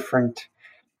lot of different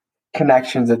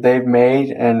connections that they've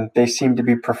made, and they seem to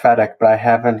be prophetic, but I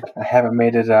haven't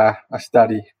made it a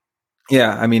study.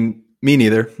 Yeah, I mean, me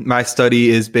neither. My study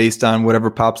is based on whatever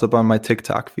pops up on my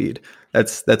TikTok feed.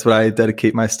 That's what I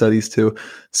dedicate my studies to.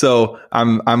 So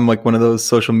I'm like one of those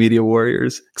social media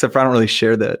warriors, except for I don't really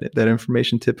share that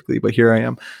information typically, but here I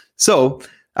am. So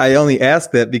I only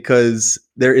ask that because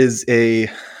there is I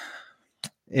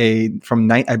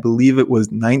believe it was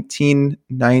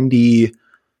 1990.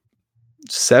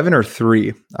 7 or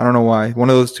 3. I don't know why. One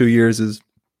of those 2 years is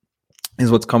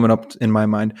what's coming up in my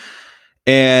mind.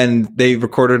 And they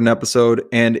recorded an episode,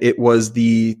 and it was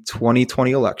the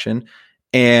 2020 election,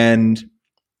 and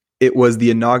it was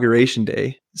the inauguration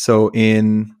day. So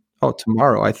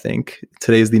tomorrow, I think.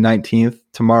 Today's the 19th.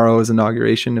 Tomorrow is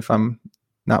inauguration, if I'm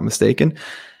not mistaken.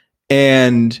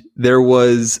 And there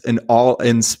was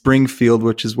in Springfield,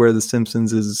 which is where The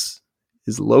Simpsons is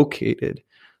located.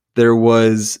 There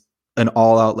was an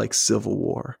all-out like civil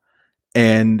war,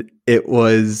 and it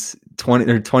was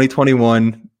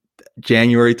 2021,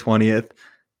 January 20th.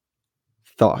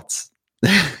 Thoughts?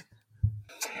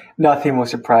 Nothing will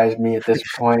surprise me at this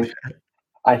point.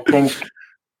 I think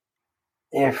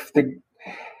if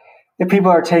people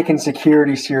are taking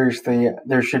security seriously,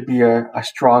 there should be a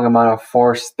strong amount of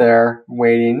force there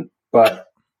waiting. But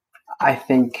I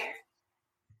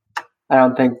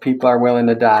don't think people are willing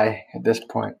to die at this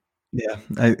point. Yeah,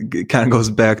 it kind of goes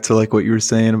back to like what you were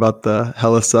saying about the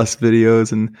hella sus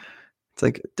videos, and it's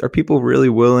like, are people really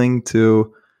willing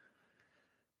to?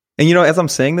 And as I'm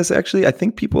saying this, actually, I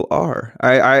think people are.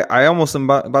 I almost am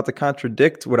about to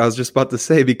contradict what I was just about to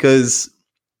say, because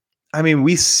I mean,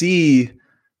 we see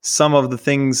some of the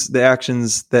things, the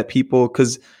actions that people,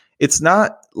 because it's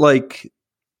not like,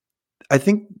 I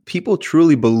think people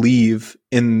truly believe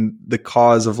in the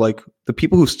cause of like the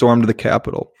people who stormed the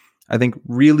Capitol. I think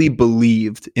really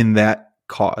believed in that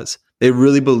cause. They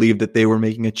really believed that they were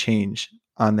making a change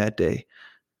on that day.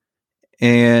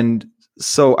 And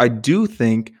so I do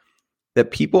think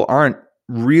that people aren't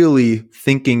really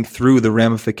thinking through the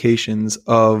ramifications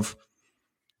of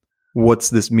what's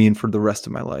this mean for the rest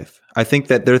of my life. I think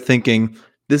that they're thinking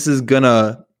this is going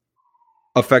to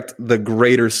affect the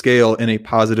greater scale in a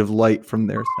positive light from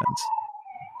their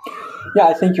sense. Yeah,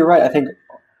 I think you're right. I think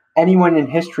anyone in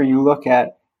history you look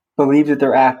at believes that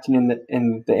they're acting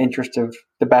in the interest of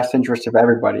the best interest of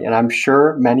everybody. And I'm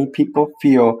sure many people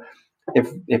feel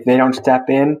if they don't step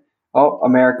in,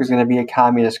 America's going to be a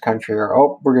communist country,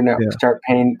 or we're going to start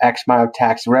paying X amount of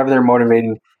tax, whatever their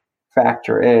motivating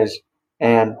factor is.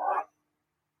 And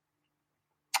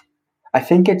I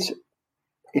think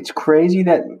it's crazy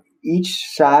that each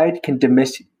side can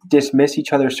dismiss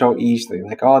each other so easily.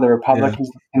 Like, the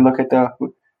Republicans can look at the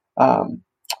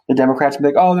Democrats and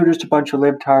be like, they're just a bunch of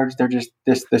libtards. They're just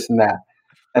this, and that.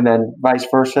 And then vice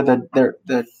versa,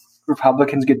 the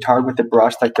Republicans get tarred with the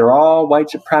brush like they're all white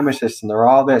supremacists and they're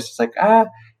all this. It's like,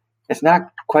 it's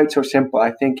not quite so simple.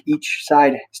 I think each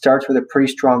side starts with a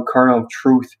pretty strong kernel of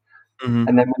truth. Mm-hmm.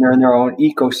 And then when they're in their own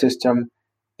ecosystem,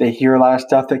 they hear a lot of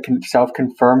stuff that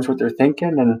self-confirms what they're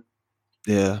thinking. And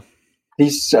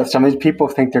some of these people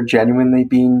think they're genuinely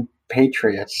being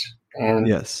patriots. And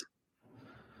yes,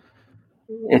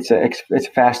 it's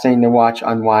fascinating to watch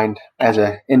unwind as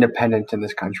an independent in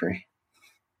this country.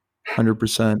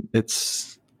 100%.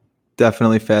 It's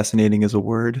definitely fascinating as a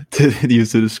word to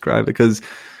use to describe it, because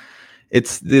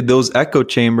it's those echo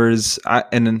chambers. I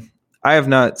have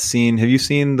not seen. Have you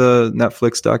seen the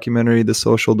Netflix documentary, The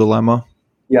Social Dilemma?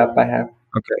 Yep, I have.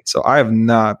 Okay, so I have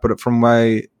not, but from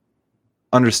my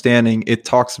understanding, it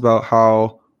talks about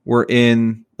how we're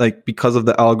in, like, because of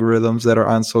the algorithms that are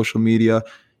on social media,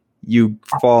 you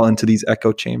fall into these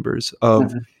echo chambers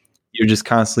of you're just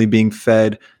constantly being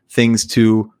fed things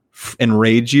to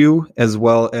enrage you as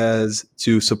well as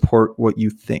to support what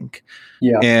you think.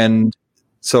 Yeah. And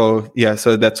so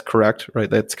that's correct, right?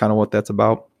 That's kind of what that's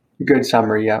about. Good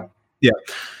summary. Yeah. Yeah.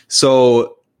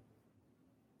 So,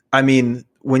 I mean,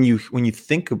 when you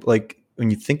think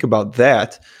about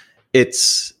that, it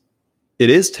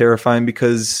is terrifying,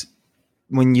 because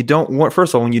when you don't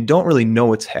really know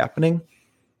what's happening,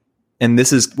 and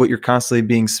this is what you're constantly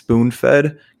being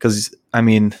spoon-fed, because I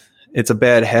mean, it's a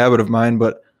bad habit of mine,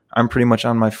 but I'm pretty much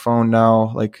on my phone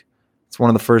now. Like, it's one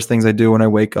of the first things I do when I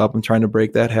wake up. I'm trying to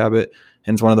break that habit,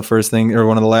 and it's one of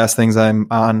the last things I'm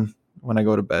on when I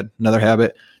go to bed. Another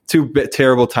habit. Two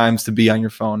terrible times to be on your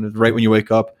phone, right when you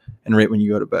wake up and right when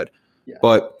you go to bed.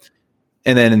 Yeah.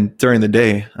 And then during the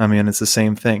day, I mean, it's the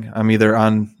same thing. I'm either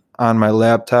on my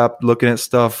laptop looking at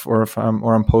stuff, or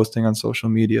I'm posting on social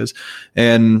medias.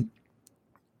 And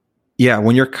yeah,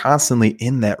 when you're constantly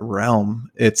in that realm,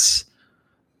 it's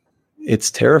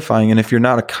terrifying. And if you're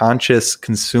not a conscious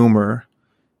consumer,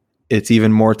 it's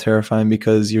even more terrifying,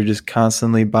 because you're just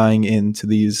constantly buying into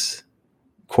these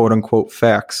quote unquote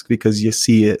facts because you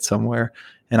see it somewhere.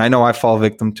 And I know I fall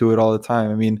victim to it all the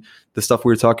time. I mean, the stuff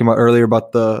we were talking about earlier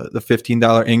about the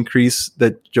 $15 increase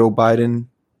that Joe Biden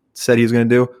said he was going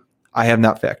to do, I have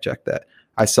not fact checked that.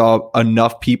 I saw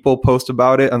enough people post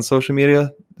about it on social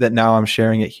media that now I'm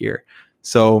sharing it here.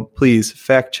 So please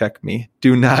fact check me.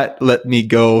 Do not let me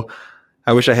go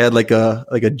I wish I had like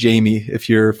a Jamie, if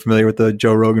you're familiar with the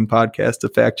Joe Rogan podcast, to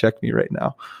fact check me right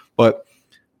now. But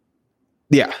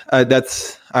yeah, I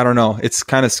don't know. It's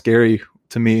kind of scary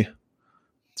to me.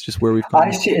 It's just where we've come.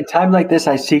 I see in time like this,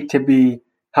 I seek to be,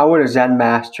 how would a Zen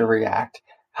master react?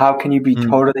 How can you be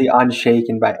totally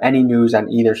unshaken by any news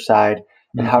on either side?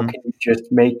 And how can you just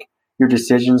make your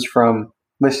decisions from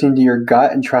listening to your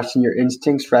gut and trusting your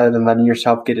instincts rather than letting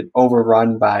yourself get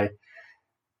overrun by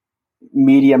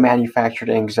media manufactured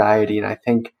anxiety? And I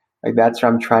think like that's what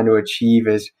I'm trying to achieve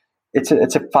is it's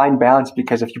a fine balance,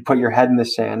 because if you put your head in the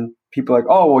sand, people are like,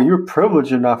 oh, well, you're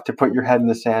privileged enough to put your head in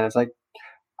the sand. It's like,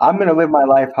 I'm going to live my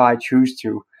life how I choose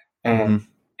to. And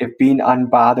if being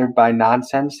unbothered by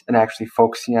nonsense and actually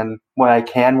focusing on what I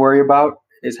can worry about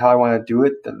is how I want to do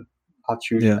it, then I'll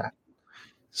choose that.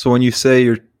 So when you say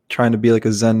you're trying to be like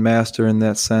a Zen master in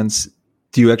that sense,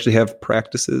 do you actually have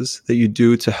practices that you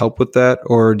do to help with that?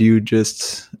 Or do you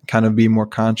just kind of be more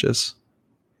conscious?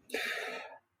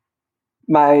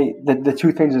 The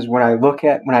two things is when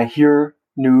I hear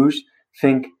news,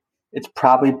 think it's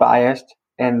probably biased,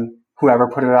 and whoever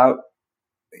put it out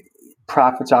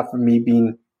profits off of me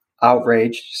being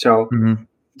outraged. So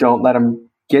don't let them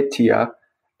get to you.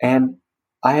 And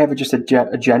I have just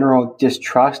a general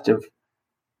distrust of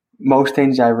most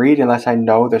things I read unless I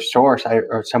know the source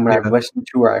or someone I've listened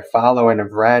to or I follow and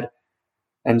have read.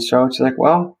 And so it's like,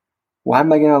 well, why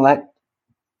am I going to let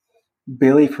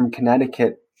Billy from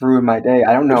Connecticut ruin my day?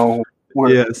 I don't know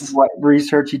what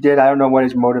research he did. I don't know what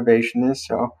his motivation is.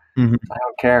 So I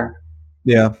don't care.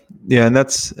 Yeah. And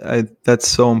that's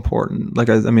so important. Like,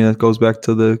 I mean, it goes back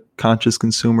to the conscious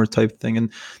consumer type thing.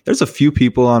 And there's a few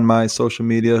people on my social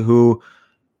media who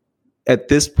at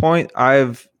this point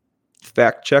I've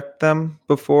fact checked them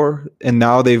before, and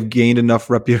now they've gained enough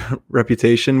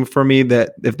reputation for me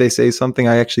that if they say something,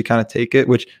 I actually kind of take it,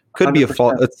 which could 100%. Be a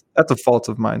fault. That's a fault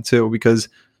of mine too, because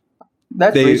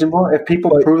that's reasonable. If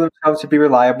people prove themselves to be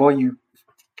reliable, you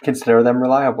consider them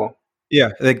reliable.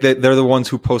 Yeah, like they're the ones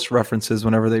who post references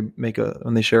whenever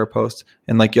when they share a post,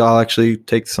 and like y'all actually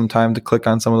take some time to click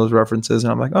on some of those references,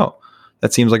 and I'm like, oh,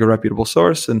 that seems like a reputable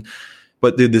source.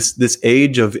 But dude, this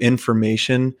age of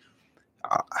information,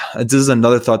 this is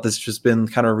another thought that's just been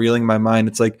kind of reeling my mind.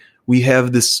 It's like we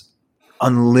have this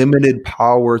unlimited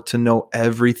power to know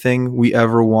everything we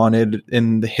ever wanted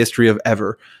in the history of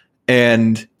ever,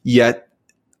 and yet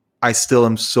I still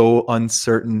am so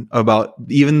uncertain about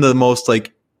even the most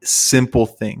like simple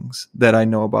things that I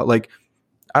know about. Like,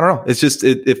 I don't know. It's just,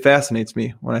 it fascinates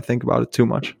me when I think about it too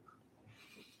much.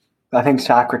 I think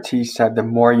Socrates said, the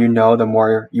more you know, the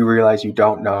more you realize you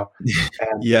don't know.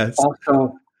 And yes.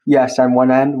 Also, yes, on one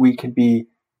end, we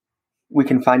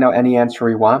can find out any answer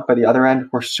we want, but the other end,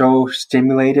 we're so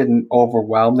stimulated and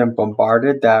overwhelmed and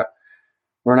bombarded that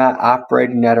we're not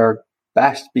operating at our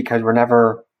best, because we're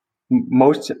never,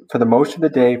 for the most of the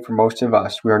day, for most of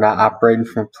us, we are not operating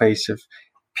from a place of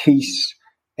peace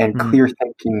and clear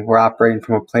thinking. We're operating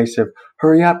from a place of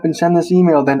hurry up and send this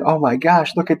email. Then, oh my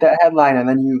gosh, look at that headline. And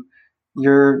then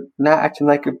you're not acting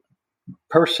like a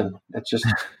person. It's just,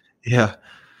 yeah.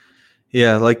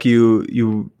 Like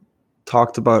you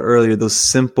talked about earlier, those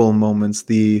simple moments,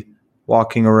 the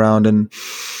walking around and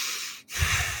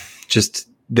just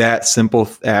that simple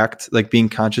act, like being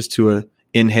conscious to an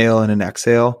inhale and an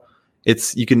exhale.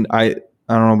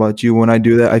 I don't know about you. When I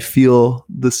do that, I feel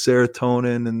the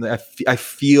serotonin and I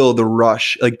feel the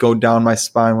rush like go down my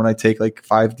spine when I take like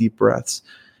 5 deep breaths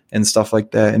and stuff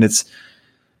like that. And it's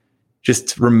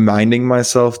just reminding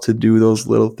myself to do those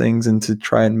little things and to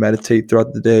try and meditate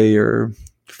throughout the day or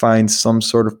find some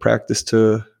sort of practice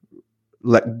to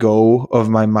let go of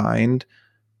my mind.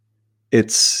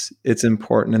 It's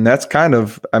important. And that's kind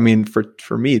of, I mean,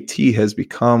 for me, tea has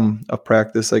become a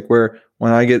practice, like where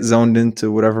when I get zoned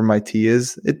into whatever my tea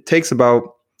is, it takes about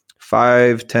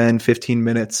 5, 10, 15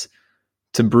 minutes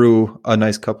to brew a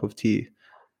nice cup of tea.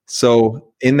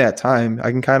 So in that time, I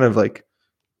can kind of like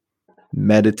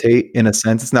meditate in a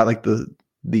sense. It's not like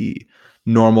the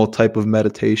normal type of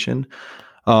meditation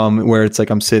where it's like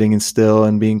I'm sitting and still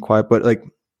and being quiet, but like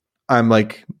I'm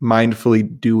like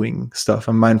mindfully doing stuff.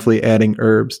 I'm mindfully adding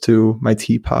herbs to my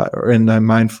teapot, and I'm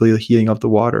mindfully heating up the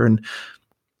water, and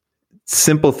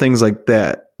simple things like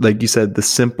that. Like you said, the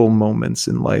simple moments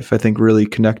in life, I think, really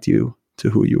connect you to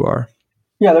who you are.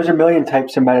 Yeah, there's a million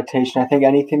types of meditation. I think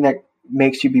anything that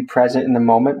makes you be present in the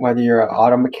moment, whether you're an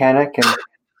auto mechanic and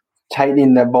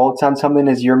tightening the bolts on something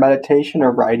is your meditation,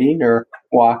 or writing, or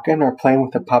walking, or playing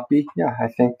with a puppy. Yeah, I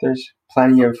think there's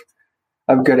plenty of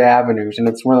good avenues. And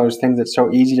it's one of those things that's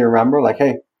so easy to remember, like,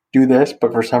 hey, do this.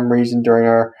 But for some reason during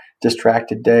our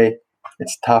distracted day,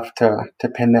 it's tough to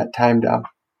pin that time down.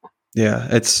 Yeah,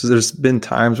 there's been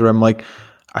times where I'm like,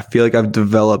 I feel like I've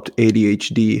developed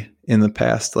ADHD in the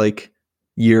past like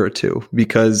year or two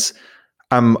because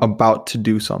I'm about to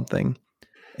do something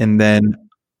and then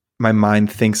my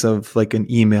mind thinks of like an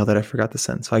email that I forgot to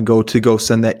send. So I go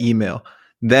send that email.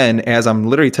 Then as I'm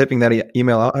literally typing that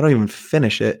email out, I don't even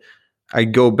finish it. I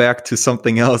go back to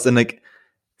something else and like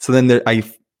so then I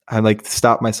like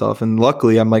stop myself and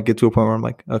luckily I'm like get to a point where I'm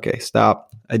like, okay,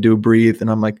 stop. I do breathe and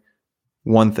I'm like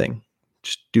one thing.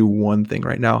 Just do one thing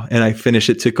right now and I finish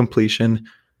it to completion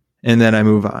and then I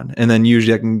move on. And then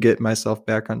usually I can get myself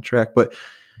back on track. But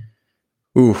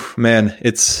ooh, man,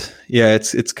 it's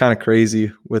kind of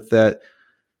crazy with that.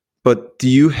 But do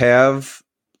you have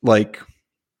like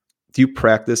do you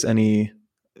practice any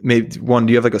maybe one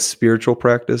do you have like a spiritual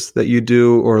practice that you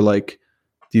do or like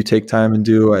do you take time and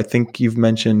do I think you've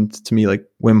mentioned to me like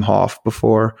Wim Hof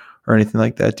before or anything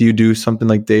like that. Do you do something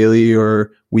like daily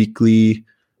or weekly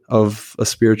of a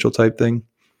spiritual type thing?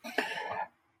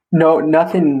 No,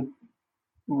 nothing.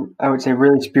 I would say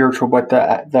really spiritual, but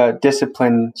the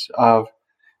disciplines of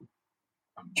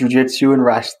jujitsu and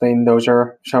wrestling, those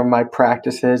are some of my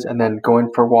practices. And then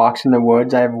going for walks in the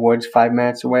woods. I have woods 5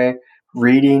 minutes away.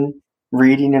 Reading,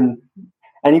 and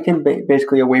anything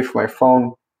basically away from my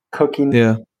phone. Cooking.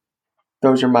 Yeah,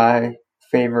 Those are my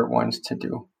favorite ones to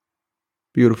do.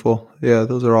 beautiful. Yeah,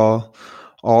 those are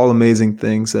all amazing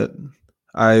things that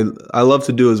I love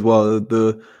to do as well.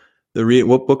 The read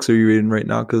what books are you reading right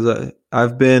now? Because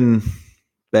I've been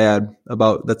bad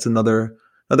about that's another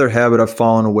habit I've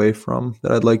fallen away from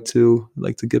that I'd like to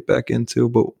get back into.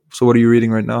 But so what are you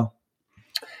reading right now?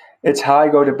 It's how I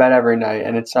go to bed every night,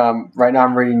 and it's right now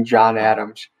I'm reading John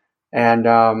Adams, and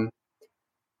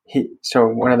so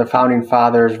one of the founding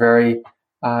fathers, very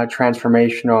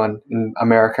transformational in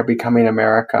America becoming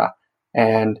America,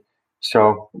 and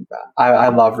so I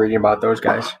love reading about those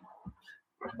guys.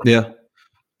 Yeah.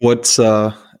 What's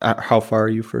how far are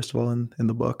you first of all in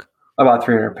the book? About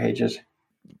 300 pages.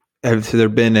 Have there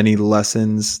been any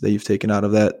lessons that you've taken out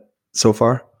of that so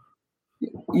far?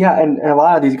 Yeah, and a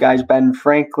lot of these guys, Ben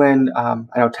Franklin, I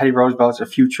know Teddy Roosevelt's a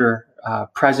future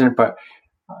president, but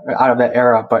out of that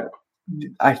era. But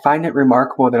I find it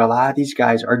remarkable that a lot of these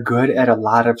guys are good at a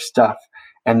lot of stuff,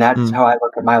 and that's Mm, how I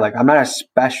look at my life. I'm not a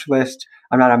specialist.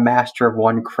 I'm not a master of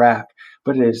one craft,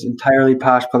 but it is entirely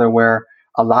possible to wear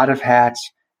a lot of hats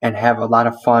and have a lot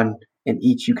of fun in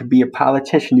each. You could be a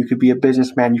politician, you could be a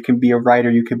businessman, you can be a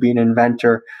writer, you could be an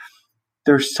inventor.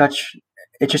 There's such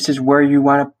it just is where you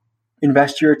want to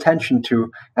invest your attention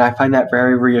to, and I find that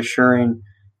very reassuring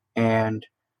and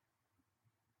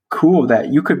cool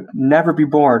that you could never be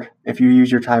bored if you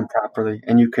use your time properly,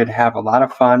 and you could have a lot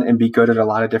of fun and be good at a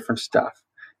lot of different stuff.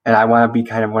 And I want to be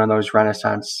kind of one of those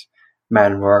Renaissance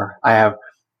men where I have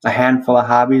a handful of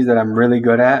hobbies that I'm really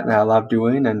good at and I love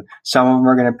doing, and some of them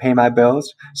are going to pay my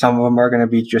bills. Some of them are going to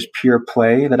be just pure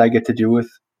play that I get to do with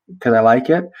because I like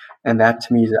it, and that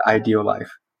to me is the ideal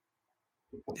life.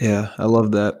 yeah, I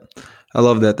love that. I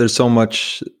love that. There's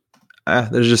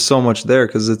just so much there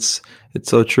because it's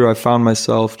so true. I found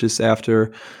myself just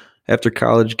after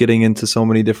college getting into so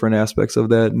many different aspects of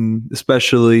that, and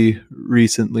especially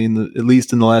recently, at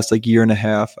least in the last like year and a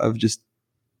half, I've just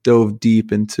dove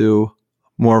deep into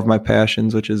more of my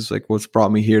passions, which is like what's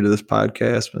brought me here to this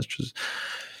podcast, which has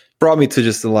brought me to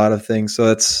just a lot of things. So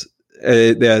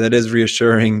yeah, that is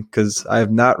reassuring because I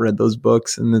have not read those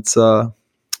books, and it's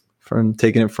from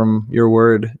taking it from your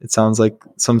word, it sounds like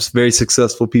some very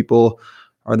successful people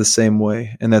are the same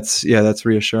way, and that's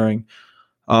reassuring.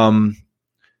 Um,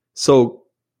 so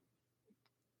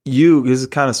this is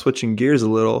kind of switching gears a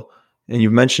little, and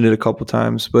you've mentioned it a couple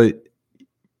times, but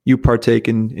you partake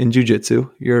in jujitsu.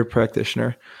 You're a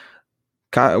practitioner.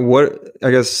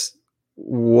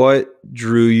 What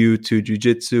drew you to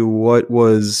jujitsu?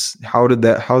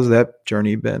 How's that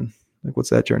journey been? Like,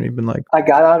 what's that journey been like? I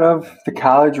got out of the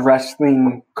college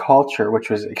wrestling culture,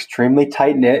 which was extremely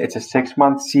tight knit. It's a 6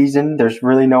 month season. There's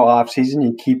really no off season.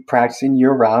 You keep practicing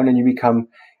year round and you become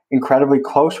incredibly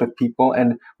close with people.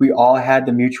 And we all had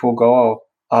the mutual goal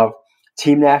of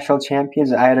team national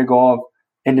champions. I had a goal of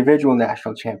individual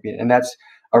national champion. And that's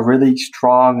a really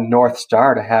strong North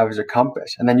Star to have as a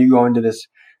compass. And then you go into this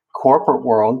corporate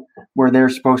world where they're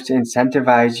supposed to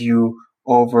incentivize you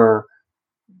over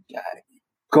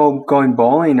going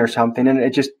bowling or something, and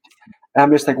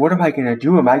I'm just like, what am I going to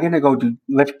do? Am I going to go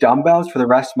lift dumbbells for the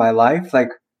rest of my life? Like,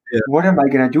 Yeah. what am I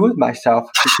going to do with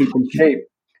myself to keep in shape?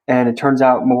 And it turns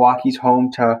out Milwaukee's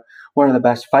home to one of the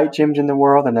best fight gyms in the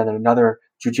world, and then another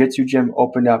jiu-jitsu gym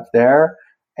opened up there,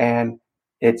 and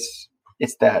it's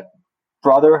that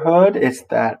brotherhood, it's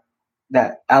that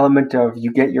that element of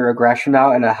you get your aggression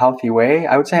out in a healthy way.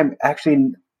 I would say I'm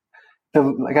actually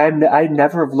I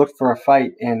never have looked for a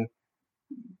fight in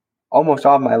almost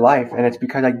all of my life, and it's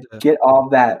because I get all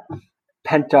that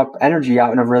pent up energy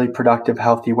out in a really productive,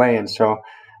 healthy way. And so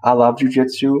I love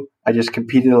jujitsu. I just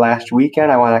competed last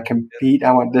weekend. I want to compete.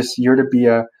 I want this year to be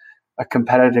a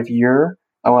competitive year.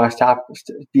 I want to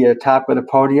be at top of the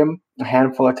podium a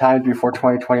handful of times before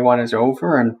 2021 is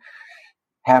over, and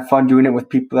have fun doing it with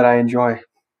people that I enjoy.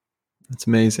 That's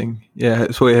amazing.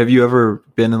 Yeah. So have you ever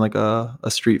been in like a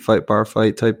street fight, bar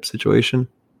fight type situation?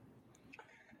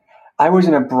 I was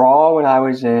in a brawl when I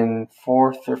was in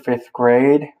 4th or 5th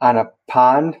grade on a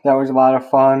pond. That was a lot of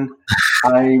fun.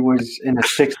 I was in a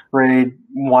 6th grade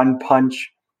one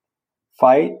punch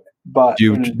fight, but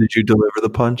did you deliver the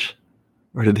punch,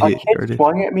 or did he? A kid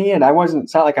swung at me, and I wasn't.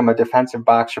 It's not like I'm a defensive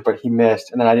boxer, but he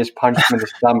missed, and then I just punched him in the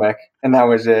stomach, and that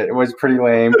was it. It was pretty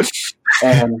lame.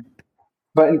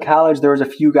 But in college, there was a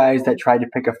few guys that tried to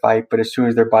pick a fight, but as soon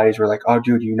as their buddies were like, "Oh,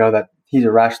 dude, you know that he's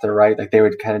a wrestler, right?" Like they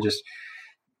would kind of just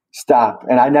stop.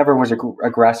 And I never was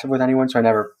aggressive with anyone, so I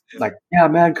never like, "Yeah,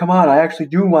 man, come on, I actually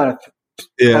do want to."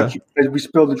 Punch you because we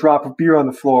spilled a drop of beer on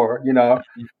the floor, you know.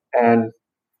 And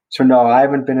so no, I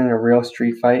haven't been in a real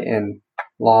street fight in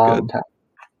a long time.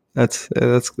 That's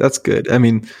good. I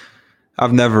mean,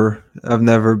 I've never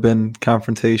been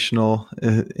confrontational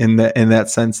in that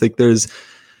sense. Like there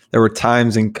were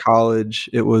times in college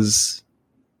it was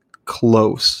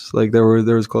close. Like there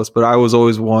was close, but I was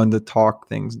always one to talk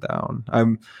things down.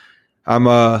 I'm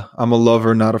a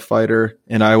lover, not a fighter,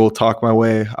 and I will talk my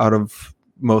way out of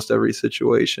most every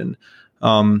situation.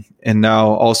 And now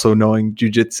also knowing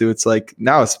jujitsu, it's like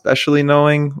now especially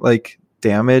knowing like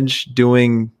damage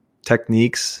doing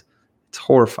techniques, it's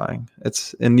horrifying.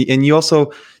 And you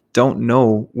also don't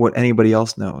know what anybody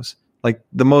else knows. Like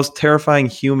the most terrifying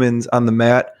humans on the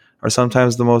mat are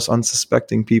sometimes the most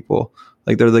unsuspecting people.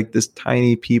 Like they're like this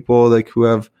tiny people like who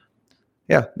have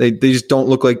they just don't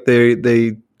look like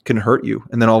they can hurt you,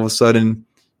 and then all of a sudden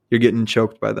you're getting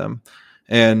choked by them.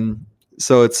 And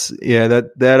so it's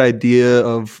that idea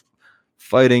of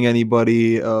fighting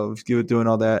anybody, of doing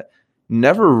all that,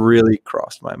 never really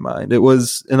crossed my mind. It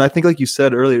was, and I think like you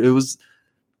said earlier, it was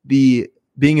the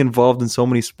being involved in so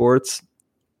many sports.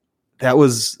 That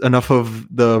was enough of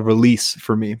the release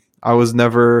for me. I was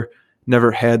never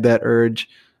had that urge.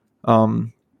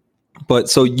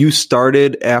 But so you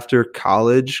started after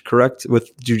college, correct?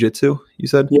 With jiu-jitsu, you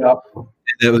said? Yeah. And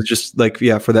it was just like,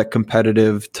 for that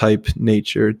competitive type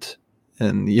nature.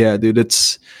 And yeah, dude,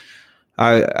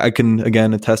 I can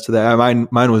again attest to that.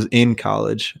 Mine was in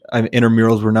college.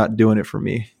 Intramurals were not doing it for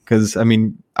me because I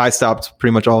mean I stopped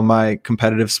pretty much all of my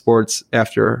competitive sports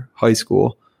after high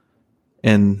school,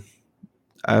 and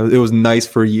it was nice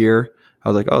for a year. I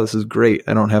was like, oh, this is great.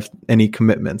 I don't have any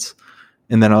commitments.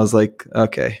 And then I was like,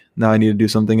 okay, now I need to do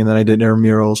something. And then I did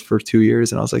intramurals for 2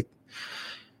 years, and I was like,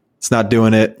 it's not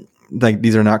doing it. Like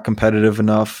these are not competitive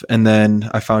enough. And then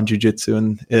I found jiu-jitsu,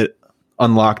 and it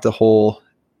unlocked a whole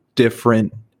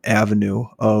different avenue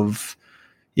of,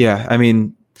 I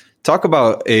mean, talk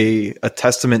about a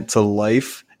testament to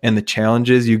life and the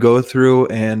challenges you go through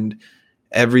and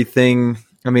everything.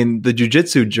 I mean, the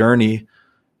jiu-jitsu journey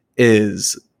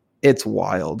it's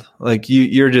wild. Like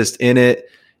you're just in it,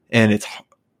 and it's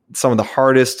some of the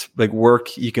hardest like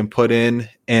work you can put in,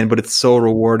 but it's so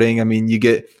rewarding. I mean, you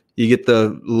get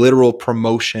the literal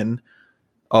promotion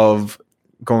of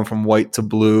going from white to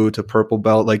blue to purple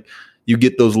belt. Like you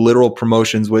get those literal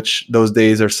promotions, which those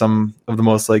days are some of the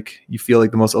most like you feel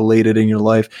like the most elated in your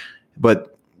life.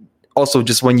 But also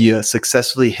just when you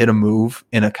successfully hit a move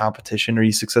in a competition, or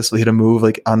you successfully hit a move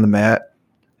like on the mat,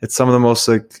 it's some of the most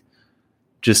like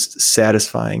just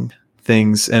satisfying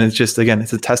things. And it's just, again,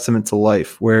 it's a testament to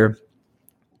life where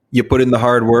you put in the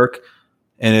hard work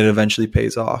and it eventually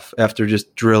pays off after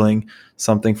just drilling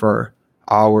something for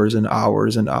hours and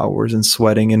hours and hours and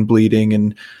sweating and bleeding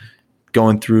and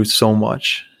going through so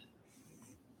much.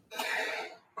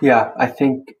 Yeah, I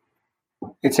think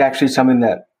it's actually something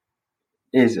that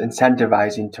is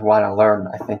incentivizing to want to learn.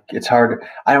 I think it's hard.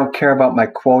 I don't care about my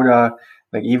quota.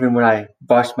 Like even when I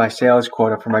bust my sales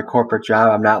quota for my corporate job,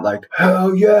 I'm not like,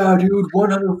 hell yeah, dude,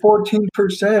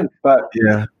 114%. But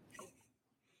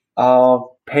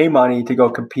I'll pay money to go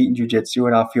compete in jiu-jitsu,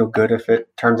 and I'll feel good if it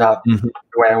turns out the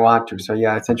way I want to. So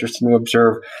yeah, it's interesting to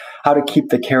observe how to keep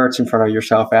the carrots in front of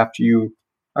yourself after you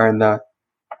are in the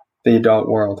adult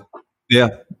world.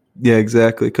 Yeah,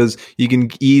 exactly. Because you can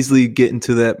easily get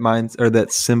into that mind or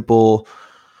that simple,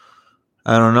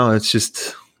 I don't know, it's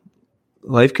just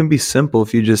life can be simple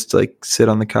if you just like sit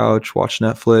on the couch, watch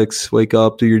Netflix, wake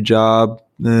up, do your job,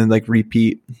 then like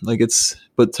repeat. Like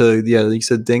but like you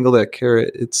said, dangle that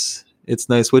carrot. It's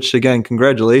nice. Which again,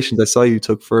 congratulations! I saw you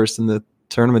took first in the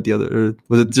tournament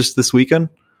was it just this weekend?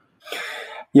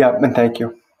 Yeah, and thank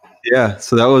you. Yeah,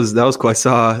 so that was cool. I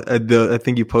saw I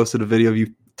think you posted a video of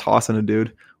you tossing a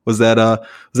dude. Was that I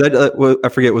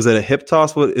forget, was that a hip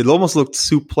toss? What, it almost looked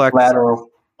suplex. Lateral.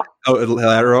 Oh,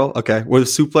 lateral. Okay.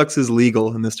 Was suplexes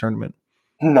legal in this tournament?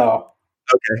 No.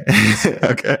 Okay.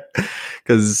 Okay.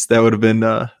 Because that would have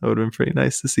been pretty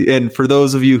nice to see. And for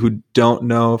those of you who don't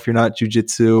know, if you're not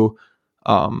jiu-jitsu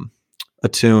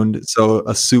attuned, so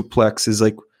a suplex is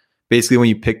like basically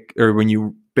when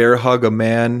you bear hug a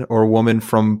man or a woman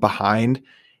from behind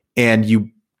and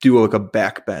you do like a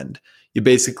back bend. You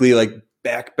basically like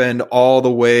back bend all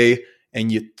the way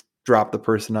and you drop the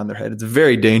person on their head. It's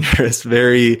very dangerous,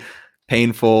 very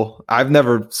painful. I've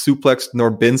never suplexed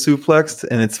nor been suplexed,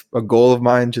 and it's a goal of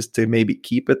mine just to maybe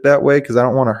keep it that way because I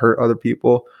don't want to hurt other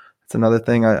people. It's another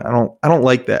thing. I don't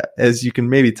like that. As you can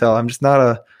maybe tell, I'm just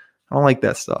I don't like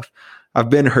that stuff. I've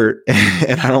been hurt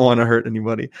and I don't want to hurt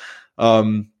anybody.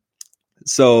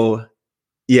 So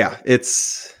yeah,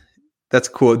 that's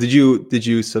cool. Did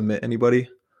you submit anybody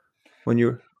when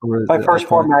you were my first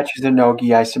 4 matches in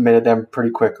no-gi? I submitted them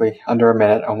pretty quickly, under a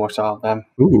minute, almost all of them.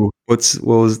 Ooh, what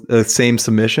was the same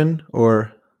submission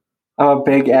or? I'm a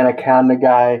big anaconda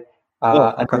guy.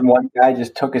 And then one guy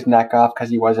just took his neck off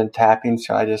because he wasn't tapping,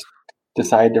 so I just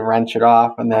decided to wrench it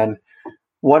off. And then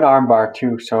one armbar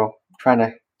too, so I'm trying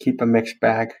to keep a mixed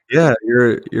bag. Yeah,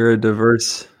 you're a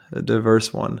diverse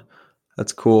one.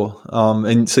 That's cool.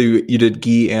 And so you did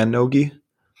gi and no gi?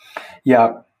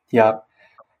 Yeah.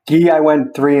 Gi, I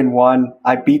went 3-1.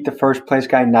 I beat the first place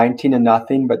guy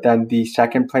 19-0, but then the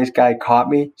second place guy caught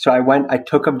me. So I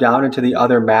took him down into the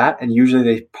other mat, and usually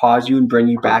they pause you and bring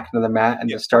you back into the mat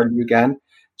and start you again.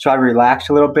 So I relaxed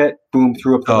a little bit, boom,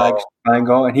 threw up the legs,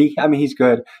 triangle, and he's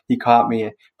good. He caught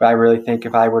me, but I really think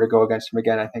if I were to go against him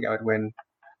again, I think I would win.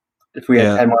 If we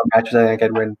had 10 more matches, I think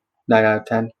I'd win 9 out of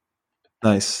 10.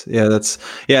 Nice. Yeah, that's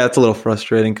a little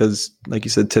frustrating because, like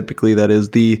you said, typically that is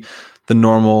the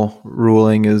normal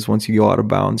ruling is once you go out of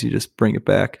bounds, you just bring it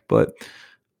back. But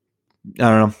I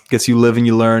don't know. Guess you live and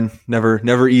you learn.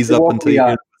 Never ease up until you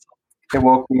get. It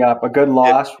woke me up. A good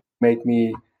loss would make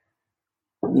me,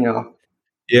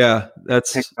 Yeah,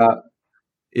 that's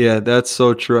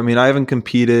so true. I mean, I haven't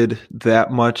competed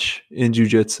that much in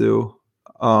jiu-jitsu,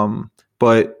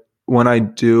 but when I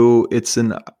do, it's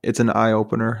an eye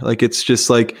opener. Like it's just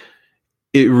like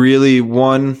it really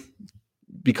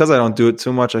because I don't do it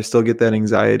too much, I still get that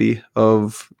anxiety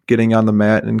of getting on the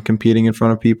mat and competing in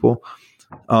front of people.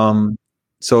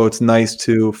 So it's nice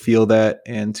to feel that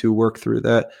and to work through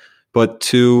that. But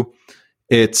two,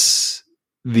 it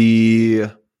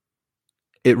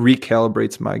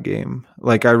recalibrates my game.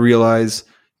 Like I realize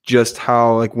just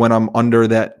how, like when I'm under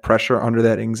that pressure, under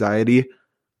that anxiety,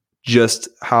 just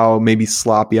how maybe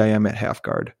sloppy I am at half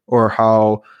guard, or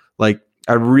how like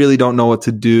I really don't know what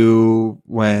to do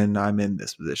when I'm in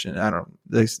this position. I don't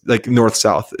like north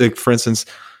south. Like for instance,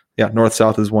 north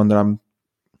south is one that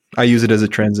I use it as a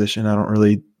transition. I don't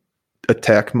really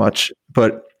attack much,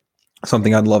 but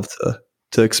something I'd love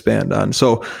to expand on.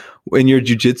 So in your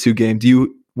jiu-jitsu game,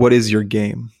 what is your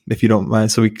game, if you don't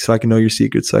mind, so I can know your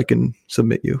secrets, so I can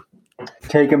submit you?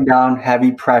 Take them down,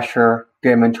 heavy pressure, get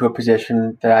them into a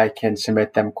position that I can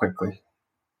submit them quickly.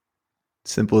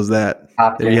 Simple as that.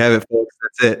 There you have it,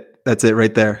 folks. That's it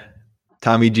right there.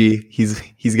 Tommy G,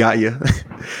 he's got you.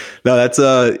 No, that's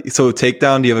so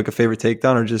takedown. Do you have like a favorite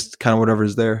takedown, or just kind of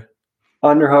whatever's there?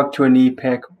 Underhook to a knee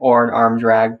pick or an arm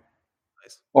drag,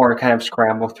 or kind of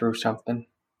scramble through something.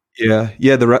 Yeah.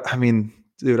 I mean,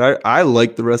 dude, I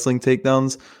like the wrestling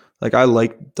takedowns. Like I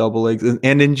like double legs,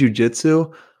 and in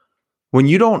jiu-jitsu, when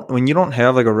you don't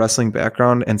have like a wrestling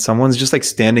background and someone's just like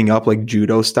standing up like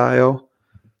judo style,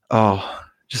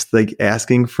 just like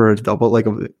asking for a double, like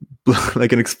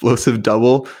an explosive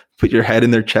double, put your head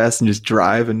in their chest and just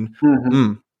drive, and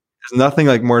there's nothing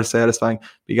like more satisfying. But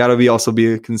you got to also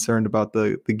be concerned about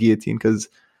the guillotine, because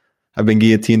I've been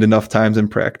guillotined enough times in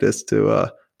practice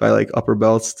by like upper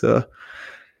belts to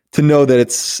know that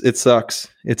it sucks.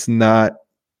 It's not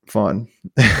fun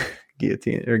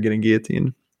guillotine or getting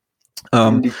guillotined.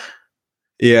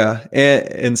 Yeah.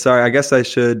 And sorry, I guess I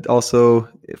should also,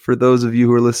 for those of you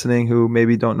who are listening who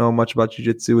maybe don't know much about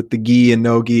jiu-jitsu, with the gi and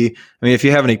no gi, I mean, if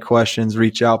you have any questions,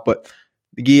 reach out. But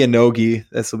the gi and no gi,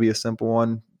 this will be a simple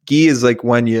one. Gi is like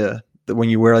when you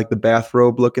wear like the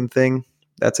bathrobe looking thing,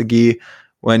 that's a gi.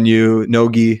 When you no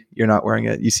gi, you're not wearing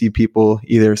it. You see people,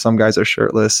 either some guys are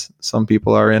shirtless, some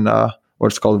people are in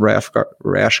what's called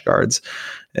rash guards,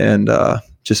 and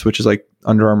which is like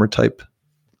Under Armour type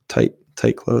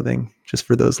tight clothing, just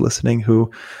for those listening who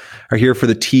are here for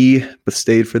the tea but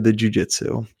stayed for the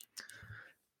jiu-jitsu.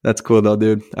 That's cool though,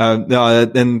 dude. No,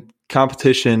 and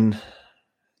competition,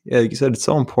 yeah, like you said, it's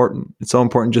so important. It's so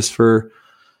important just for,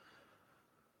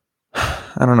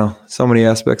 I don't know, so many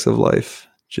aspects of life.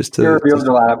 Just to, It reveals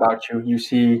a lot about you. You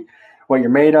see what you're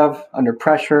made of under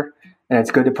pressure, and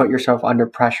it's good to put yourself under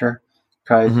pressure,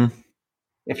 because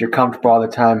if you're comfortable all the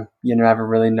time, you never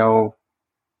really know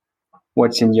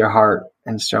what's in your heart.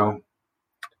 And so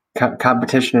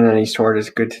competition in any sort is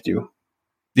good to do.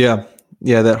 Yeah.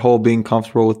 That whole being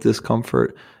comfortable with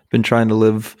discomfort. Been trying to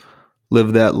live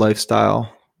that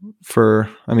lifestyle for,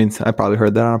 I mean, I probably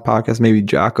heard that on a podcast, maybe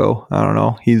Jocko. I don't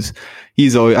know. He's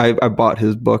always, I bought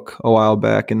his book a while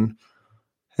back and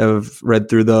have read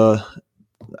through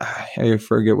I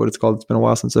forget what it's called. It's been a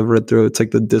while since I've read through it. It's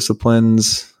like the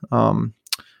disciplines,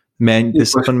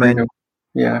 discipline manual.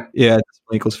 Yeah. Discipline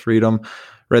equals freedom.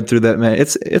 Read through that, man.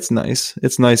 It's nice.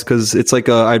 It's nice because it's like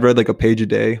I'd read like a page a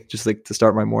day, just like to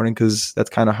start my morning, because that's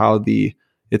kind of how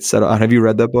it's set up. Have you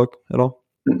read that book at all?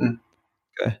 Mm-mm.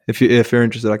 Okay. If you're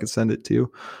interested, I could send it to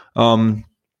you.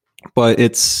 But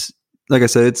it's, like I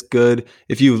said, it's good.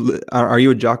 Are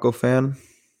you a Jocko fan?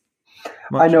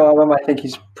 Much? I know of him. I think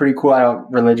he's pretty cool. I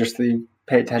don't religiously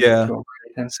pay attention to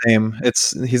him. Same.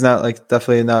 He's not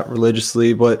definitely not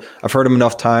religiously, but I've heard him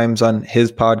enough times on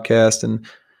his podcast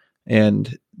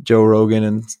and Joe Rogan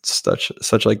and such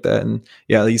like that. And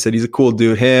yeah, like you said, he's a cool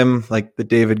dude. Him, like the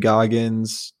David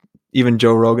Goggins, even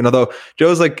Joe Rogan. Although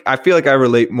Joe's I feel like I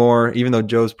relate more, even though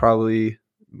Joe's probably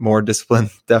more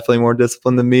disciplined, definitely more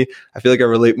disciplined than me. I feel like I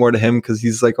relate more to him because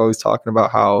he's always talking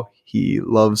about how he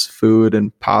loves food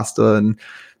and pasta and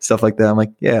stuff like that. I'm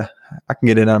like, yeah, I can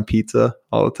get in on pizza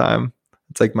all the time.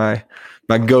 It's like my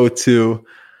go-to.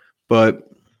 But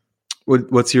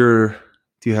what's do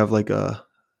you have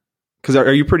because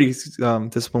are you pretty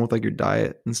disciplined with your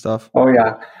diet and stuff? Oh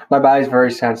yeah, my body's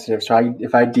very sensitive. So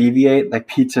if I deviate,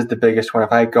 pizza's the biggest one.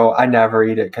 If I go, I never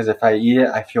eat it, because if I eat it,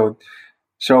 I feel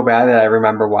so bad that I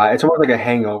remember why. It's almost like a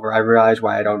hangover. I realize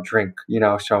why I don't drink.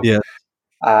 So yeah.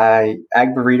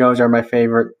 Egg burritos are my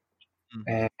favorite,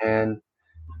 and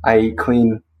I eat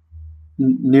clean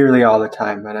nearly all the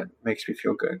time, and it makes me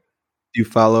feel good. Do you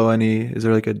follow is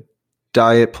there a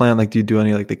diet plan? Do you do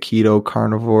any the keto,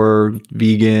 carnivore,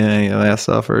 vegan, any of that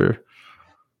stuff? Or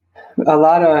a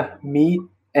lot of meat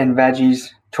and veggies,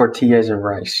 tortillas and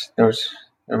rice. Those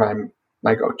are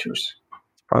my go-tos.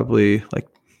 Probably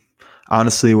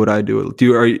honestly what I do. Do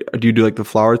you do the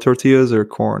flour tortillas or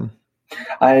corn?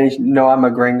 I know I'm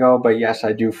a gringo, but yes,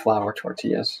 I do flour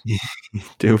tortillas.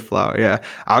 Do flour, yeah.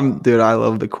 I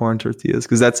love the corn tortillas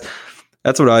because that's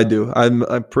what I do. I'm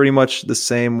pretty much the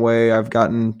same way. I've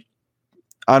gotten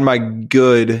on my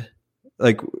good,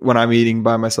 when I'm eating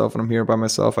by myself, when I'm here by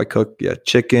myself, I cook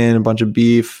chicken, a bunch of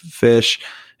beef, fish,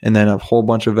 and then a whole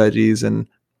bunch of veggies, and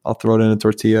I'll throw it in a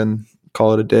tortilla and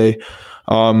call it a day.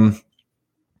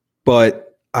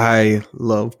 But I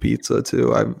love pizza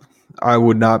too. I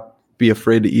would not be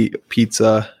afraid to eat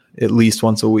pizza at least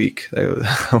once a week.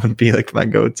 That would be my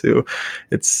go-to.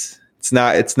 It's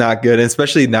not good, and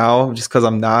especially now, just because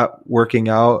I'm not working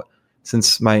out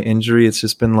since my injury. It's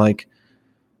just been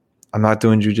I'm not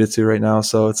doing jiu-jitsu right now,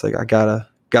 so it's I gotta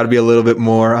be a little bit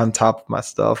more on top of my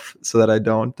stuff so that I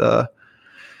don't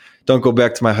go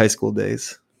back to my high school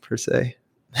days per se.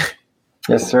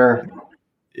 Yes, sir.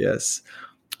 Yes.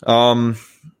 Well,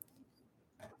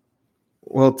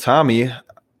 Tommy,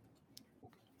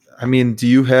 I mean, do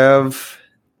you have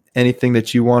anything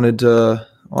that you want to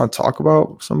talk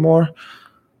about some more?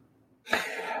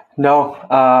 No.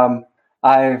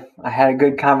 I had a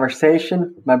good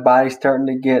conversation. My body's starting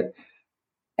to get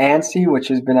antsy, which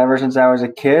has been ever since I was a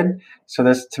kid. So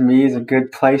this, to me, is a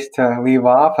good place to leave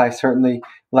off. I certainly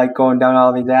like going down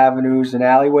all these avenues and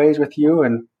alleyways with you.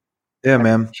 And yeah,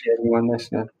 man. Anyone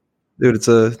listening, dude,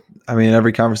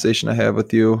 every conversation I have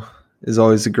with you is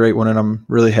always a great one, and I'm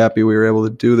really happy we were able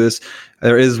to do this.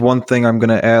 There is one thing I'm going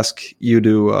to ask you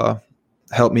to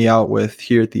help me out with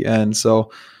here at the end.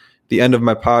 So the end of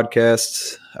my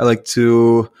podcast, I like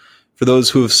to, for those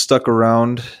who have stuck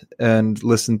around and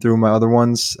listened through my other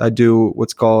ones, I do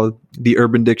what's called the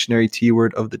Urban Dictionary T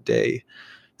word of the day.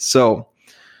 So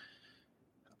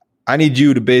I need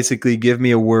you to basically give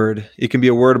me a word. It can be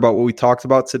a word about what we talked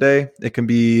about today. It can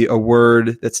be a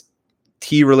word that's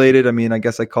T related. I mean, I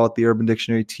guess I call it the Urban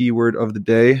Dictionary T word of the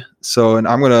day. So, and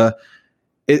I'm going to,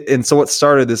 and so what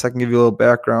started this, I can give you a little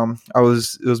background. It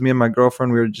was me and my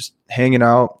girlfriend. We were just hanging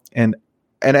out, and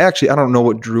actually, I don't know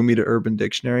what drew me to Urban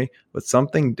Dictionary, but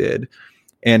something did.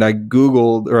 And I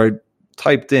Googled, or I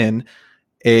typed in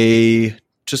a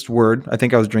just word. I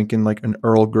think I was drinking like an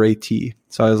Earl Grey tea.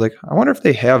 So I was like, I wonder if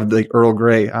they have like Earl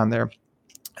Grey on there.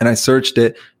 And I searched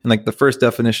it, and like the first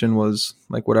definition was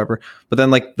like whatever. But then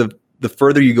like the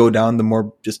further you go down, the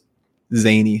more just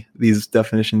zany these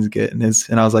definitions get. And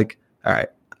I was like, all right,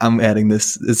 I'm adding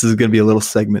this. This is going to be a little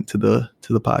segment to the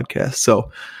podcast.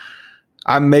 So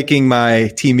I'm making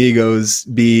my Team Egos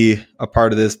be a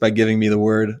part of this by giving me the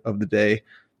word of the day.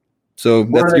 So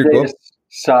that's your goal.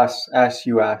 Sus,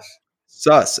 S-U-S.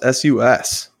 Sus,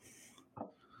 S-U-S.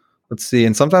 Let's see.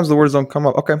 And sometimes the words don't come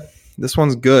up. Okay. This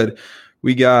one's good.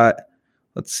 We got,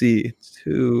 let's see,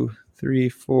 2, 3,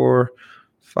 4,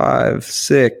 5,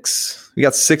 6. We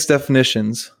got 6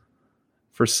 definitions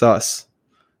for sus.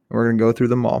 And we're going to go through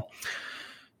them all.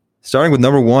 Starting with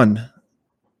number 1,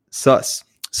 sus.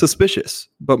 Suspicious,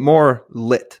 but more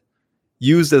lit.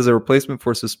 Used as a replacement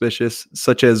for suspicious,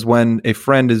 such as when a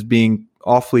friend is being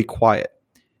awfully quiet.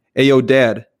 Ayo,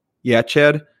 Dad. Yeah,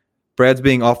 Chad? Brad's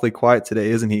being awfully quiet today,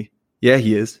 isn't he? Yeah,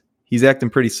 he is. He's acting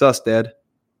pretty sus, Dad.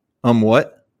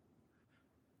 What?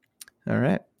 All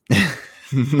right.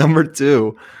 Number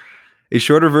 2, a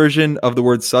shorter version of the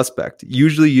word suspect,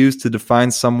 usually used to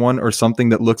define someone or something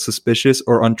that looks suspicious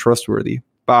or untrustworthy.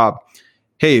 Bob.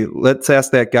 Hey, let's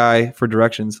ask that guy for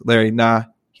directions. Larry. Nah,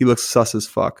 he looks sus as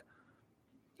fuck.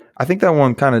 I think that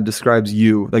one kind of describes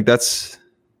you. Like that's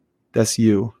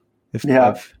you. If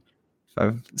I've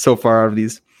so far out of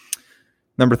these.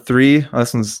 Number 3,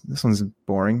 this one's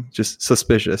boring. Just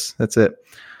suspicious. That's it.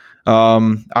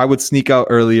 I would sneak out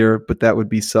earlier, but that would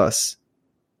be sus.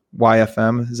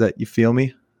 YFM, is that you feel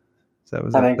me? I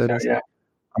think so, yeah.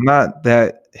 I'm not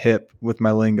that hip with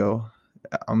my lingo.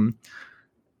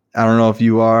 I don't know if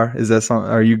you are. Is that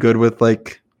something? Are you good with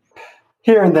like?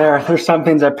 Here and there, there's some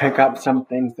things I pick up, some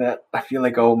things that I feel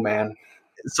like, oh man.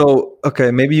 So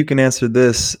okay, maybe you can answer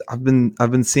this. I've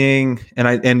been seeing,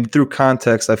 and through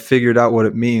context, I figured out what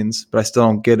it means, but I still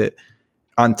don't get it.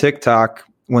 On TikTok,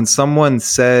 when someone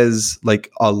says like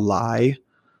a lie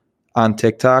on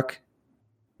TikTok,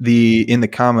 in the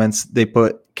comments they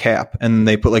put cap, and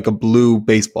they put like a blue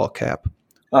baseball cap.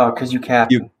 Oh, because you cap.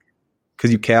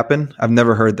 Because you capping? I've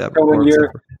never heard that so before. When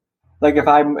you're, like if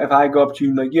I go up to you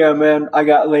and like, yeah, man, I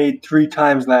got laid 3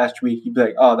 times last week, you'd be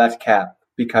like, oh, that's cap,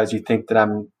 because you think that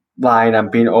I'm lying, I'm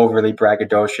being overly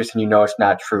braggadocious, and you know it's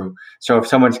not true. So if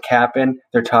someone's capping,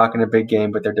 they're talking a big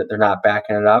game, but they're not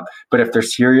backing it up. But if they're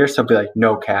serious, they'll be like,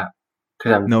 no cap.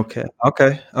 No cap.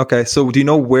 Okay. So do you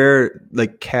know where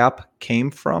like cap came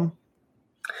from?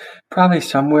 Probably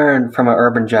somewhere from an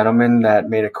urban gentleman that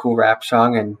made a cool rap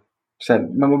song and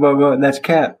said, that's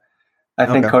cap. I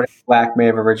think Kodak Black may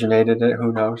have originated it.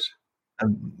 Who knows? I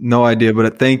have no idea,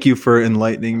 but thank you for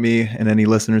enlightening me and any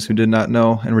listeners who did not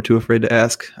know and were too afraid to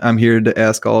ask. I'm here to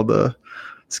ask all the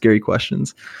scary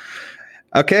questions.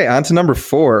 Okay, on to number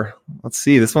 4. Let's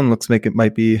see. This one looks like it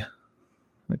might be a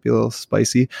little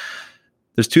spicy.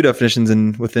 There's 2 definitions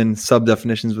and within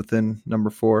sub-definitions within number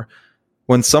 4.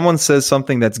 When someone says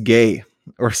something that's gay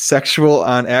or sexual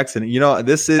on accident,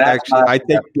 this is that's actually, I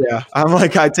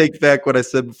take back what I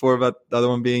said before about the other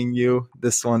one being you.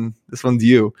 This one's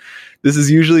you. This is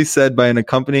usually said by an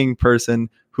accompanying person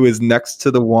who is next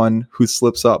to the one who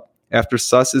slips up. After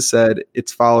sus is said,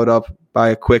 it's followed up by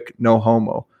a quick no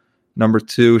homo. Number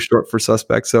 2, short for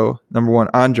suspect. So number 1,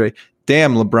 Andre.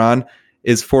 Damn, LeBron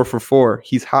is 4 for 4.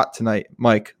 He's hot tonight.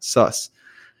 Mike, sus.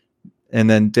 And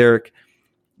then Derek.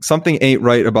 Something ain't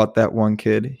right about that one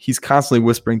kid. He's constantly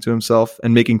whispering to himself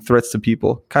and making threats to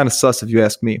people. Kind of sus if you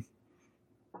ask me.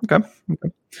 Okay.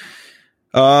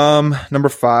 Number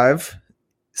 5,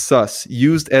 sus.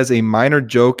 Used as a minor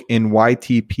joke in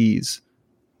YTPs.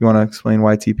 You want to explain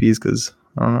YTPs? Because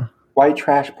I don't know. White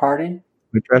trash party?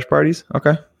 White trash parties?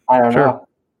 Okay. I don't know.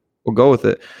 We'll go with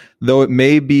it. Though it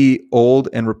may be old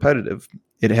and repetitive,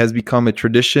 it has become a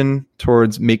tradition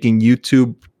towards making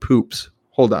YouTube poops.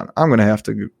 Hold on. I'm going to have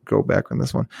to go back on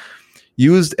this one.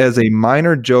 Used as a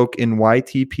minor joke in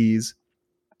YTPs,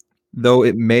 though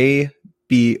it may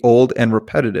be old and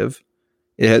repetitive,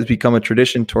 it has become a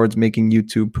tradition towards making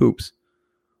YouTube poops.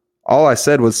 All I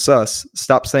said was sus.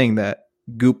 Stop saying that.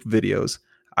 Goop videos.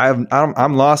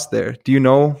 I'm lost there. Do you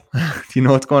know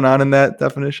what's going on in that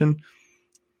definition?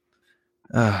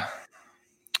 That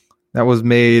was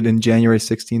made in January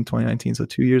 16, 2019. So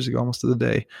 2 years ago, almost to the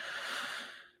day.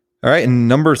 All right, and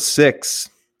number 6,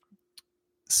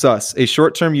 sus, a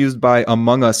short term used by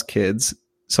Among Us kids.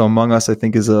 So Among Us, I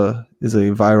think, is a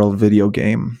viral video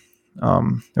game, I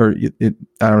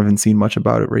haven't seen much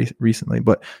about it recently.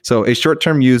 But so a short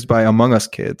term used by Among Us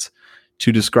kids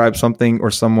to describe something or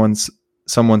someone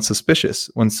suspicious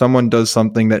when someone does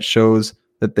something that shows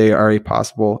that they are a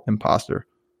possible imposter.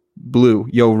 blue.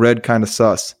 Yo, red kind of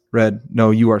sus. Red,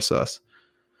 no, you are sus.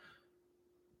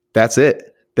 That's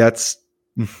it. That's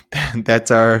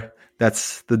the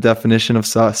definition of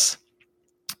sus.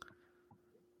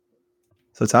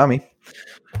 So Tommy,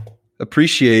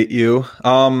 appreciate you.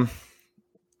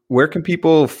 Where can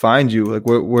people find you? Like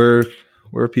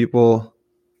where people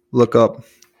look up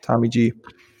Tommy G?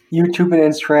 YouTube and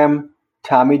Instagram,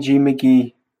 Tommy G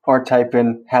McGee, or type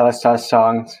in Hella-Sus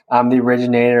Songs. I'm the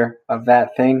originator of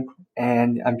that thing,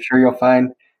 and I'm sure you'll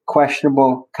find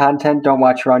questionable content. Don't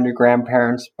watch around your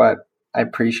grandparents, but I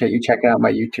appreciate you checking out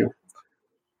my YouTube.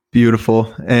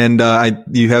 Beautiful. And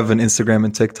you have an Instagram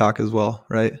and TikTok as well,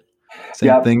 right?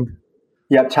 Same thing?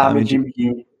 Yep, Tommy G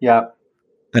McGee. Yep.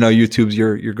 I know YouTube's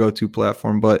your go-to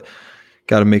platform, but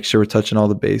got to make sure we're touching all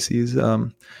the bases.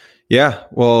 Yeah,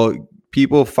 well,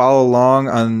 people follow along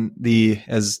on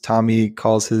as Tommy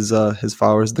calls his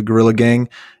followers, the Gorilla Gang.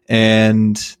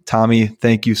 And Tommy,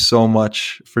 thank you so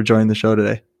much for joining the show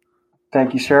today.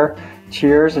 Thank you, sir.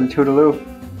 Cheers and toodaloo.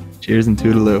 Cheers and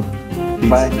toodaloo. Peace.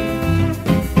 Bye.